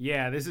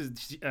 Yeah, this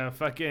is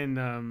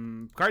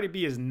fucking Cardi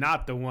B is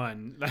not the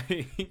one.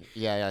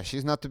 Yeah,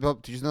 she's not the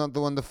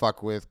one to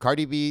fuck with.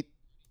 Cardi B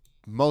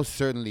most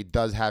certainly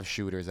does have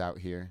shooters out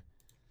here.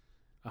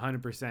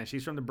 100%.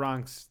 She's from the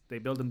Bronx. They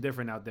build them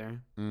different out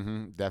there.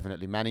 Mm-hmm,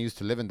 definitely. Manny used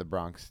to live in the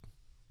Bronx.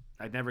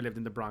 I never lived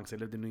in the Bronx. I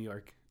lived in New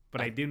York.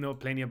 But I do know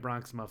plenty of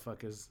Bronx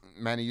motherfuckers.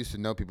 Manny used to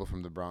know people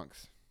from the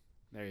Bronx.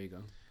 There you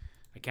go.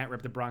 I can't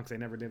rep the Bronx. I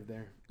never lived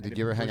there. Did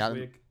you ever hang out?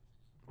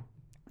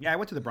 Yeah, I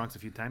went to the Bronx a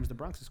few times. The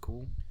Bronx is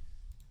cool.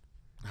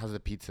 How's the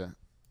pizza?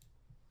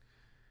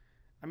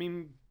 I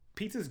mean,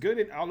 pizza's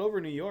good all over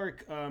New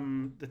York.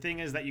 The thing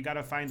is that you got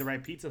to find the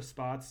right pizza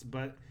spots.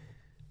 But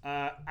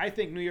I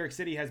think New York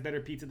City has better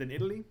pizza than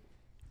Italy.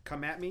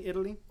 Come at me,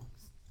 Italy.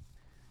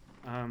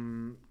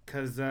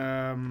 Because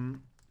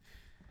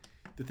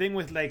the thing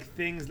with like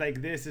things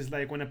like this is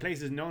like when a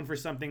place is known for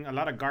something, a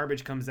lot of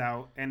garbage comes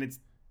out, and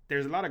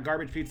there's a lot of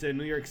garbage pizza in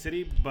New York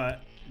City,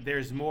 but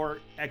there's more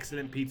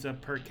excellent pizza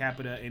per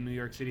capita in New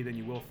York City than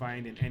you will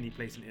find in any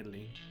place in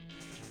Italy.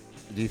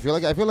 Do you feel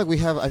like I feel like we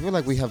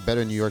have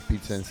better New York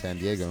pizza in San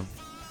Diego?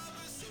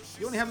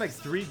 You only have like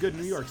 3 good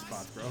New York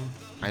spots, bro.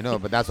 I know,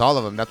 but that's all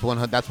of them. That's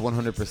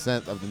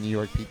 100% of the New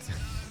York pizza.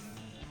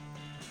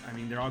 I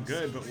mean, they're all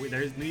good, but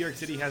there's New York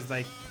City has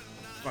like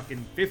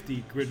fucking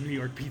 50 good New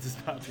York pizza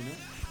spots, you know?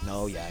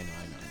 No, yeah, I know.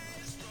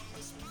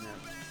 Yeah.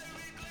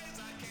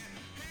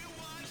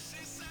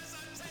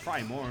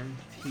 Probably more.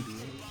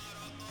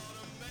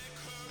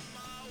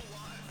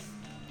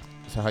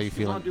 So how you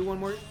feeling? You want to do one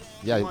more?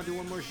 Yeah. You want to do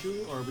one more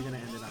shoot, or are we gonna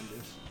end it on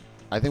this?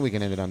 I think we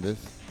can end it on this.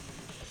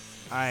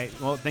 All right.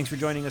 Well, thanks for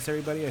joining us,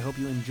 everybody. I hope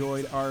you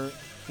enjoyed our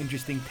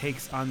interesting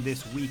takes on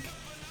this week.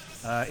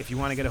 If you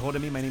want to get a hold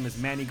of me, my name is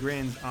Manny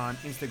Grins on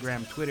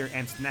Instagram, Twitter,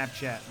 and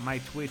Snapchat. My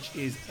Twitch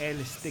is El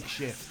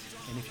Stickshift.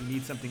 And if you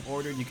need something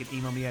ordered, you can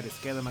email me at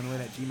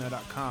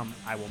esquelamanuel@gmail.com.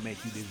 I will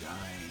make you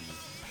designs.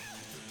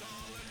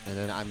 And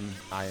then I'm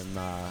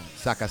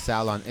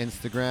Sakasal on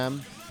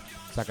Instagram,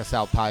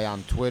 Sakasal Pie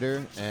on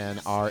Twitter,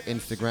 and our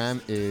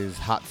Instagram is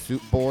Hot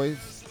Soup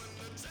Boys.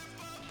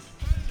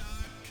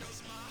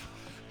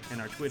 And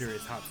our Twitter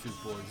is Hot Soup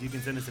Boys. You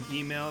can send us an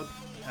email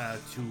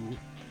to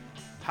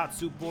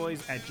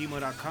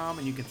hotsoupboys@gmail.com,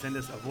 and you can send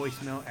us a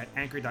voicemail at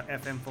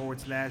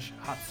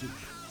anchor.fm/hotsoup.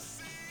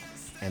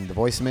 And the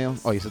voicemail?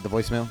 Oh, you said the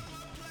voicemail?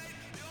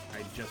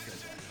 I just said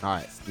that. All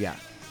right, yeah.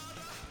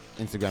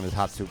 Instagram is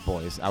Hot Soup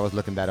Boys. I was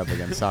looking that up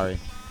again. Sorry.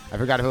 I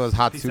forgot if it was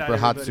Hot Soup or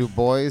Hot Soup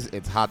Boys.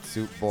 It's Hot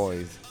Soup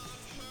Boys.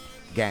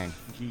 Gang.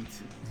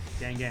 Geet.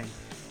 Gang.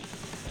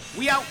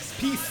 We out.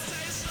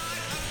 Peace.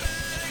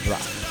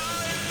 Bye.